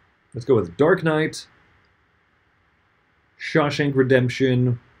Dark Knight, Shawshank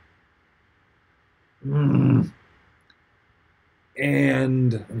Redemption,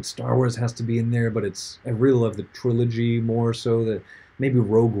 and Star Wars has to be in there, but I really love the trilogy more so. That maybe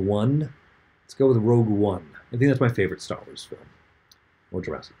Rogue One. Let's go with Rogue One. I think that's my favorite Star Wars film. Or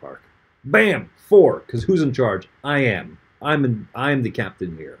Jurassic Park. Bam! 4, because who's in charge? I am. I'm the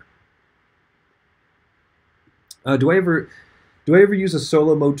captain here. Do I ever use a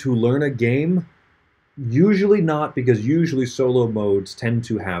solo mode to learn a game? Usually not, because usually solo modes tend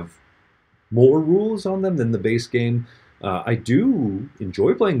to have more rules on them than the base game. I do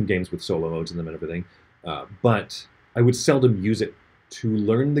enjoy playing games with solo modes in them and everything, but I would seldom use it to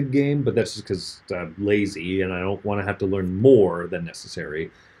learn the game, but that's just because I'm lazy and I don't want to have to learn more than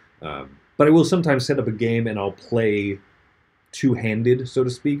necessary. But I will sometimes set up a game and I'll play two-handed, so to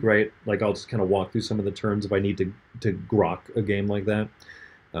speak, right? Like I'll just kind of walk through some of the turns if I need to grok a game like that.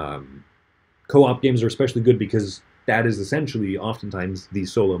 Co-op games are especially good because that is essentially oftentimes the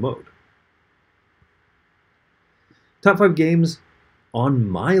solo mode. Top 5 games on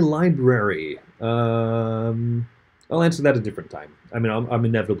my library. I'll answer that a different time. I mean, I'm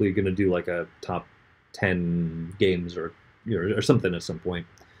inevitably going to do like a top 10 games or something at some point.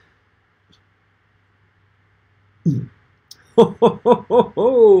 Ho, ho, ho, ho,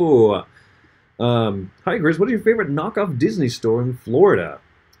 ho. Hi, Chris. What is your favorite knockoff Disney store in Florida?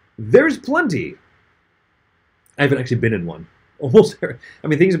 There's plenty. I haven't actually been in one. Almost, I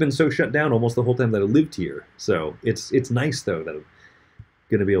mean, things have been so shut down almost the whole time that I lived here. So it's nice though that I'm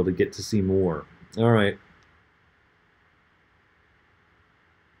gonna be able to get to see more. All right,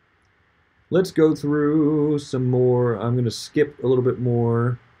 let's go through some more. I'm gonna skip a little bit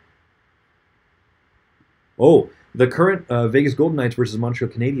more. Oh, the current Vegas Golden Knights versus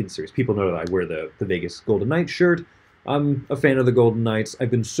Montreal Canadiens series. People know that I wear the Vegas Golden Knights shirt. I'm a fan of the Golden Knights.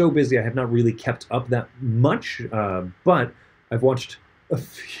 I've been so busy, I have not really kept up that much, but I've watched a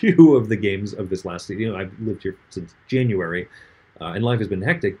few of the games of this last season. You know, I've lived here since January, and life has been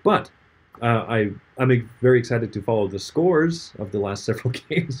hectic, but I'm very excited to follow the scores of the last several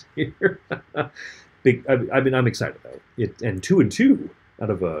games here. I'm excited though. And 2-2 out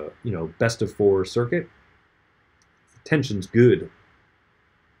of a best of four circuit. Tension's good.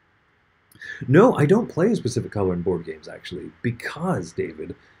 No, I don't play a specific color in board games, actually, because,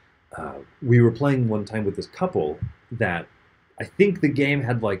 David, we were playing one time with this couple that I think the game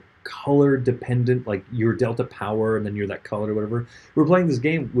had, like, color-dependent, like, you're Delta Power and then you're that color or whatever. We were playing this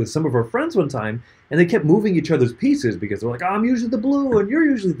game with some of our friends one time, and they kept moving each other's pieces because they're like, oh, I'm usually the blue and you're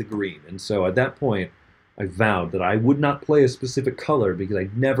usually the green. And so at that point, I vowed that I would not play a specific color because I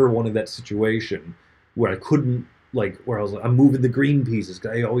never wanted that situation where I couldn't, like, where I was like, I'm moving the green pieces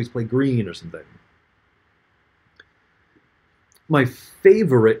because I always play green or something. My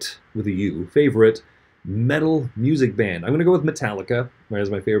favorite, with a U, favorite metal music band. I'm going to go with Metallica, right, as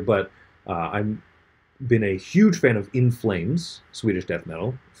my favorite, but I've been a huge fan of In Flames, Swedish death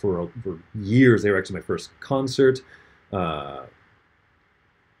metal, for years. They were actually my first concert. And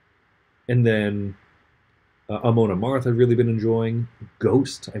then Amon Amarth I've really been enjoying.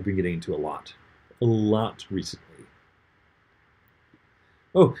 Ghost I've been getting into a lot recently.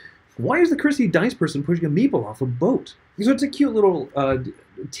 Oh, why is the Chrissy Dice person pushing a meeple off a boat? So it's a cute little...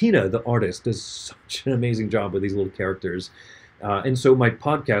 Tina, the artist, does such an amazing job with these little characters. And so my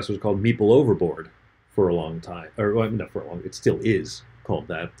podcast was called Meeple Overboard for a long time. Or, well, not for a long... It still is called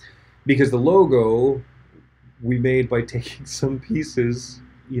that. Because the logo we made by taking some pieces,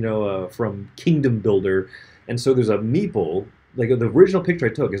 from Kingdom Builder. And so there's a meeple. Like, the original picture I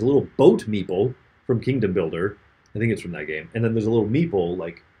took is a little boat meeple from Kingdom Builder. I think it's from that game. And then there's a little meeple,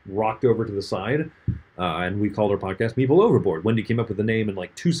 like, rocked over to the side. And we called our podcast Meeple Overboard. Wendy came up with the name in,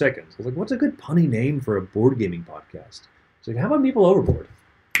 like, 2 seconds. I was like, what's a good punny name for a board gaming podcast? She's like, how about Meeple Overboard?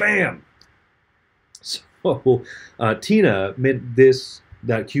 Bam! So, Tina made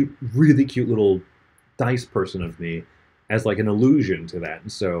that cute, really cute little dice person of me as, like, an allusion to that.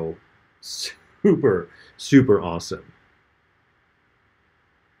 And so, super, super awesome.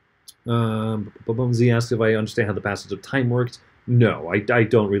 Z asked if I understand how the passage of time works. No, I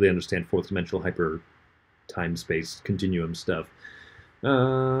don't really understand fourth dimensional hyper time space continuum stuff.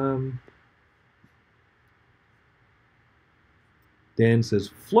 Dan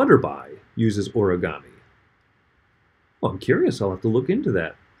says Flutterby uses origami. Well, I'm curious. I'll have to look into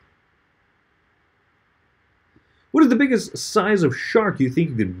that. What is the biggest size of shark you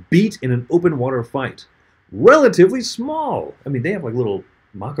think you could beat in an open water fight? Relatively small. I mean, they have like little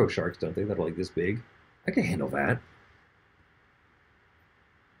mako sharks, don't they? That are like this big. I can handle that.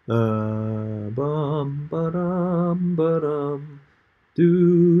 Bum ba-dum ba-dum.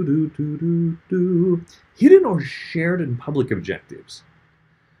 Do do do do do. Hidden or shared in public objectives.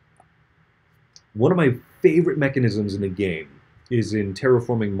 One of my favorite mechanisms in a game is in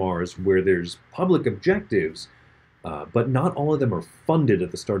Terraforming Mars, where there's public objectives, but not all of them are funded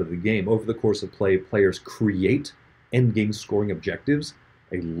at the start of the game. Over the course of play, players create endgame scoring objectives.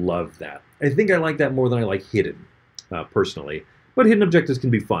 I love that. I think I like that more than I like hidden, personally. But hidden objectives can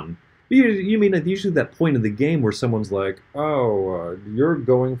be fun. You mean usually that point in the game where someone's like, oh, you're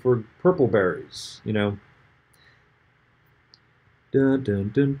going for purple berries, Dun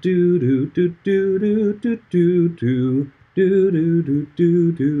dun dun do do do do do do do do do do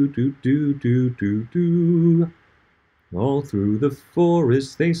do do do do do do do. All through the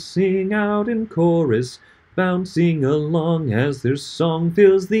forest they sing out in chorus, bouncing along as their song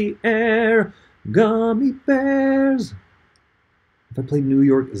fills the air. Gummy bears. If I played New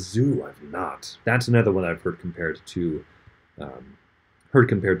York Zoo, I've not. That's another one I've heard compared to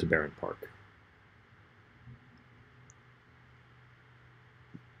Barron Park.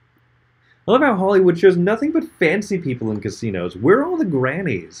 I love how Hollywood shows nothing but fancy people in casinos. Where are all the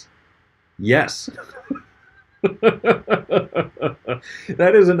grannies? Yes.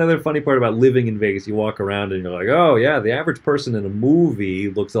 That is another funny part about living in Vegas. You walk around and you're like, oh yeah, the average person in a movie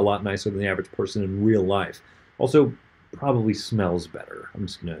looks a lot nicer than the average person in real life. Also, probably smells better. I'm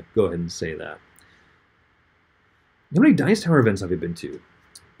just going to go ahead and say that. How many Dice Tower events have I been to?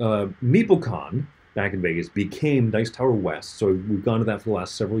 MeepleCon back in Vegas became Dice Tower West, so we've gone to that for the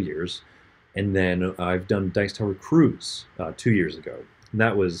last several years. And then I've done Dice Tower Cruise 2 years ago. And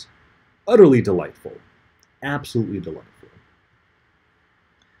that was utterly delightful. Absolutely delightful.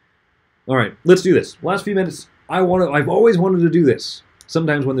 All right, let's do this. Last few minutes. I've always wanted to do this.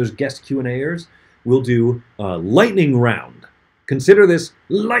 Sometimes when there's guest Q&A'ers, we'll do a lightning round. Consider this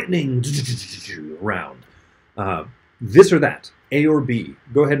lightning round. This or that, A or B.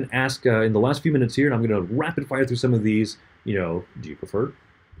 Go ahead and ask in the last few minutes here, and I'm going to rapid fire through some of these. You know, do you prefer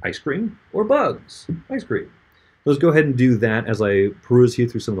ice cream or bugs? Ice cream. Let's go ahead and do that as I peruse here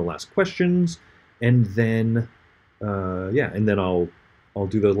through some of the last questions, and then, and then I'll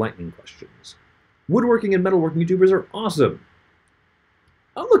do those lightning questions. Woodworking and metalworking YouTubers are awesome.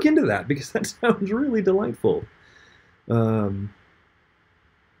 I'll look into that because that sounds really delightful.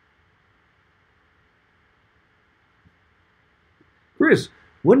 Chris,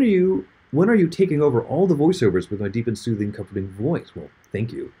 when are you taking over all the voiceovers with my deep and soothing, comforting voice? Well,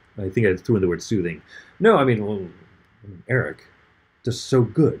 thank you. I think I threw in the word soothing. No, I mean, well, Eric, just so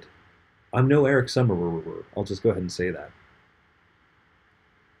good. I'm no Eric Summerer. I'll just go ahead and say that.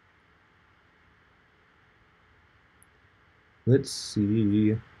 Let's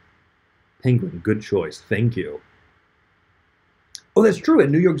see. Penguin, good choice. Thank you. Oh, that's true. At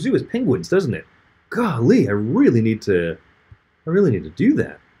New York Zoo is penguins, doesn't it? Golly, I really need to do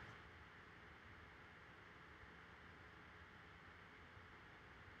that.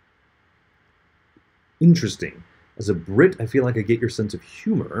 Interesting. As a Brit, I feel like I get your sense of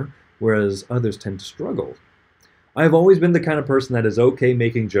humor, whereas others tend to struggle. I've always been the kind of person that is okay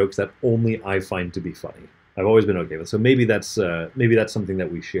making jokes that only I find to be funny. I've always been okay with it. So maybe that's something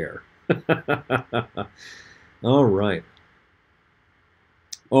that we share. All right.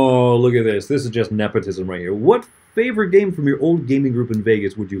 Oh, look at this. This is just nepotism right here. What favorite game from your old gaming group in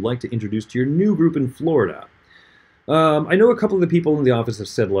Vegas would you like to introduce to your new group in Florida? I know a couple of the people in the office have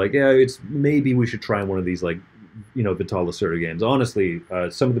said, like, yeah, maybe we should try one of these, like, you know, Vital Lacerda games. Honestly,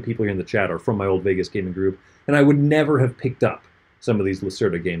 some of the people here in the chat are from my old Vegas gaming group, and I would never have picked up some of these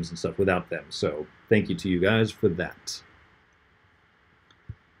Lacerda games and stuff without them. So thank you to you guys for that.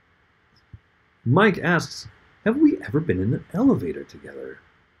 Mike asks, have we ever been in an elevator together?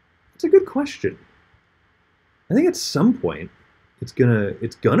 That's a good question. I think at some point it's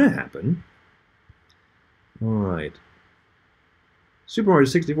gonna happen. All right. Super Mario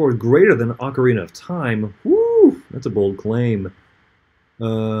 64 is greater than Ocarina of Time. Woo! That's a bold claim.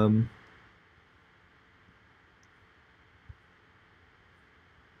 All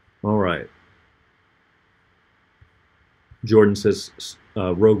right. Jordan says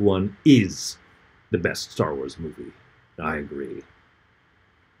Rogue One is the best Star Wars movie. I agree.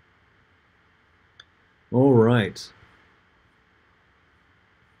 All right.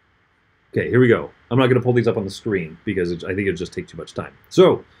 Okay, here we go. I'm not going to pull these up on the screen because I think it'll just take too much time.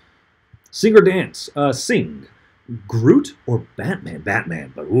 So, sing or dance? Sing. Groot or Batman?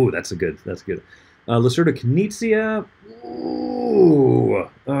 Batman. But ooh, that's good. Lacerda Knizia. Ooh.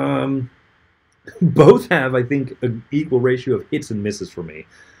 Both have, I think, an equal ratio of hits and misses for me.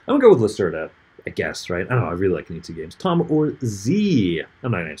 I'm going to go with Lacerda, I guess, right? I don't know. I really like Knizia games. Tom or Z?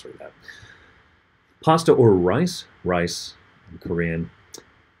 I'm not answering that. Pasta or rice? Rice. I'm Korean.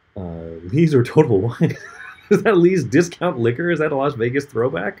 Lee's or Total Wine? Is that Lee's Discount Liquor? Is that a Las Vegas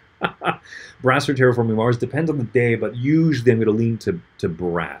throwback? Brass or Terraforming Mars? Depends on the day, but usually I'm going to lean to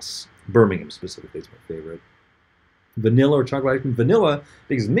brass. Birmingham specifically is my favorite. Vanilla or chocolate ice cream? Vanilla,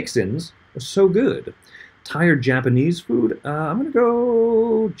 because mix-ins are so good. Tired Japanese food? I'm going to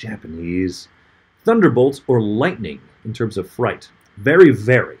go Japanese. Thunderbolts or lightning in terms of fright? Very,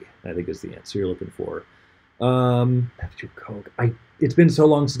 very, I think is the answer you're looking for. Pepsi or Coke? It's been so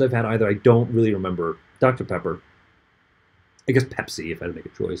long since I've had either, I don't really remember. Dr. Pepper. I guess Pepsi, if I had to make a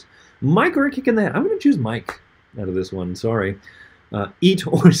choice. Mike or a kick in the head? I'm going to choose Mike out of this one. Sorry. Eat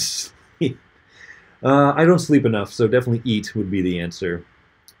or sleep? I don't sleep enough, so definitely eat would be the answer.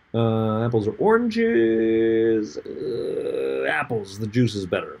 Apples or oranges? Apples. The juice is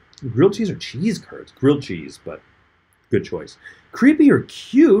better. Grilled cheese or cheese curds? Grilled cheese, but good choice. Creepy or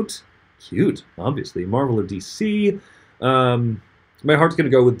cute? Cute, obviously. Marvel or DC? My heart's going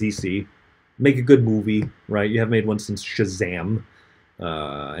to go with DC. Make a good movie, right? You have made one since Shazam.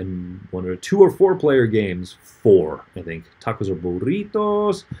 And 1 or 2 or 4 player games. 4, I think. Tacos or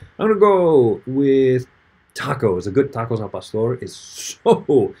burritos? I'm going to go with tacos. A good tacos al pastor is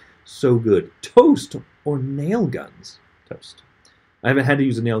so good. Toast or nail guns? Toast. I haven't had to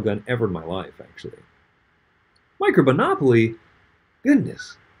use a nail gun ever in my life, actually. Micromonopoly?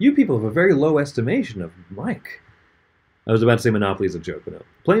 Goodness, you people have a very low estimation of Mike. I was about to say Monopoly is a joke, but no.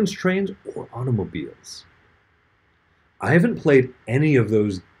 Planes, trains, or automobiles? I haven't played any of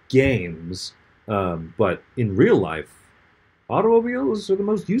those games, but in real life, automobiles are the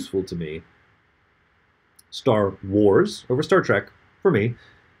most useful to me. Star Wars over Star Trek, for me.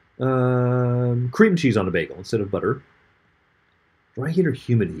 Cream cheese on a bagel instead of butter. Dry heat or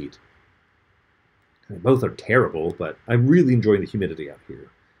humid heat? Both are terrible, but I'm really enjoying the humidity out here.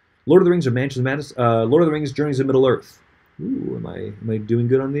 Lord of the Rings or Mansions of Madness? Lord of the Rings, Journeys to Middle-earth. Ooh, am I doing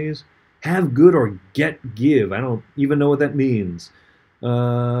good on these? Have good or get give. I don't even know what that means.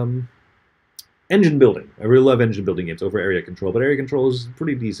 Engine building. I really love engine building games over area control, but area control is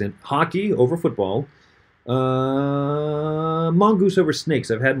pretty decent. Hockey over football. Mongoose over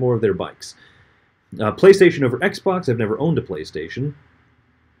snakes. I've had more of their bikes. PlayStation over Xbox. I've never owned a PlayStation.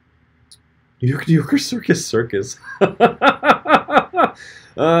 New Yorker Circus. I've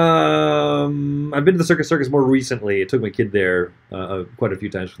been to the Circus more recently. I took my kid there quite a few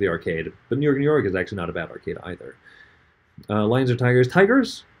times for the arcade. But New York is actually not a bad arcade either. Lions or Tigers?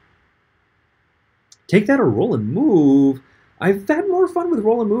 Tigers? Take that or roll and move. I've had more fun with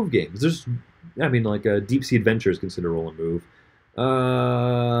roll and move games. There's, I mean, like Deep Sea Adventure is considered roll and move.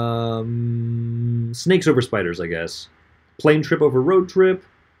 Snakes over spiders, I guess. Plane trip over road trip.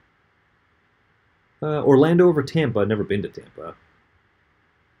 Orlando over Tampa. I've never been to Tampa.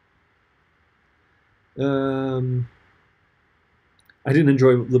 I didn't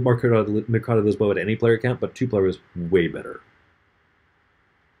enjoy the Mercado de Lisboa at any player count, but 2-player was way better.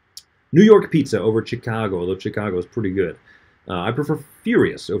 New York pizza over Chicago, although Chicago is pretty good. I prefer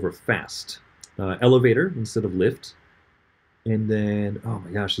Furious over Fast. Elevator instead of Lift. And then, oh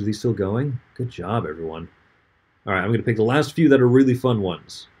my gosh, are these still going? Good job, everyone. All right, I'm going to pick the last few that are really fun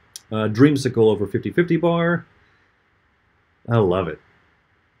ones. Dreamsicle over 50/50 bar. I love it.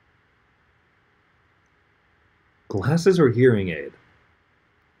 Glasses or hearing aid?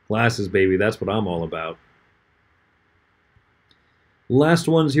 Glasses, baby. That's what I'm all about. Last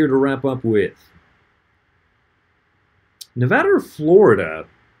ones here to wrap up with. Nevada or Florida?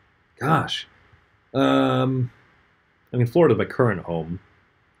 Gosh. I mean, Florida's my current home.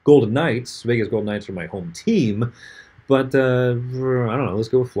 Golden Knights, Vegas Golden Knights are my home team. But, I don't know, let's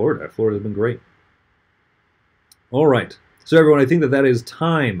go with Florida. Florida's been great. All right. So, everyone, I think that is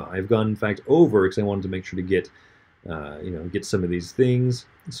time. I've gone, in fact, over because I wanted to make sure to get, get some of these things.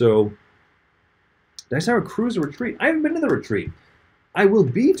 So, Dice Tower Cruise or Retreat? I haven't been to the retreat. I will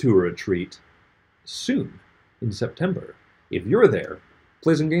be to a retreat soon, in September. If you're there,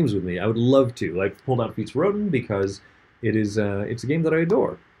 play some games with me. I would love to. I've pulled out Feats for Odin because it's a game that I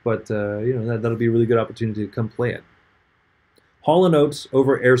adore. But, that'll be a really good opportunity to come play it. Hall & Oates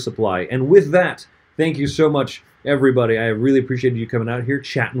over Air Supply. And with that, thank you so much, everybody. I really appreciated you coming out here,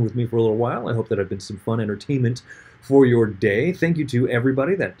 chatting with me for a little while. I hope that I've been some fun entertainment for your day. Thank you to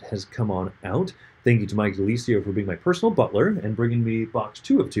everybody that has come on out. Thank you to Mike Delisio for being my personal butler and bringing me box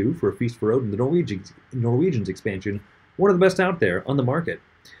 2 of 2 for A Feast for Odin, the Norwegians expansion, one of the best out there on the market.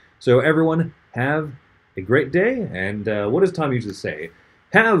 So everyone, have a great day, and what does Tom usually say?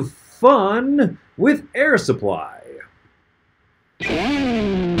 Have fun with Air Supply!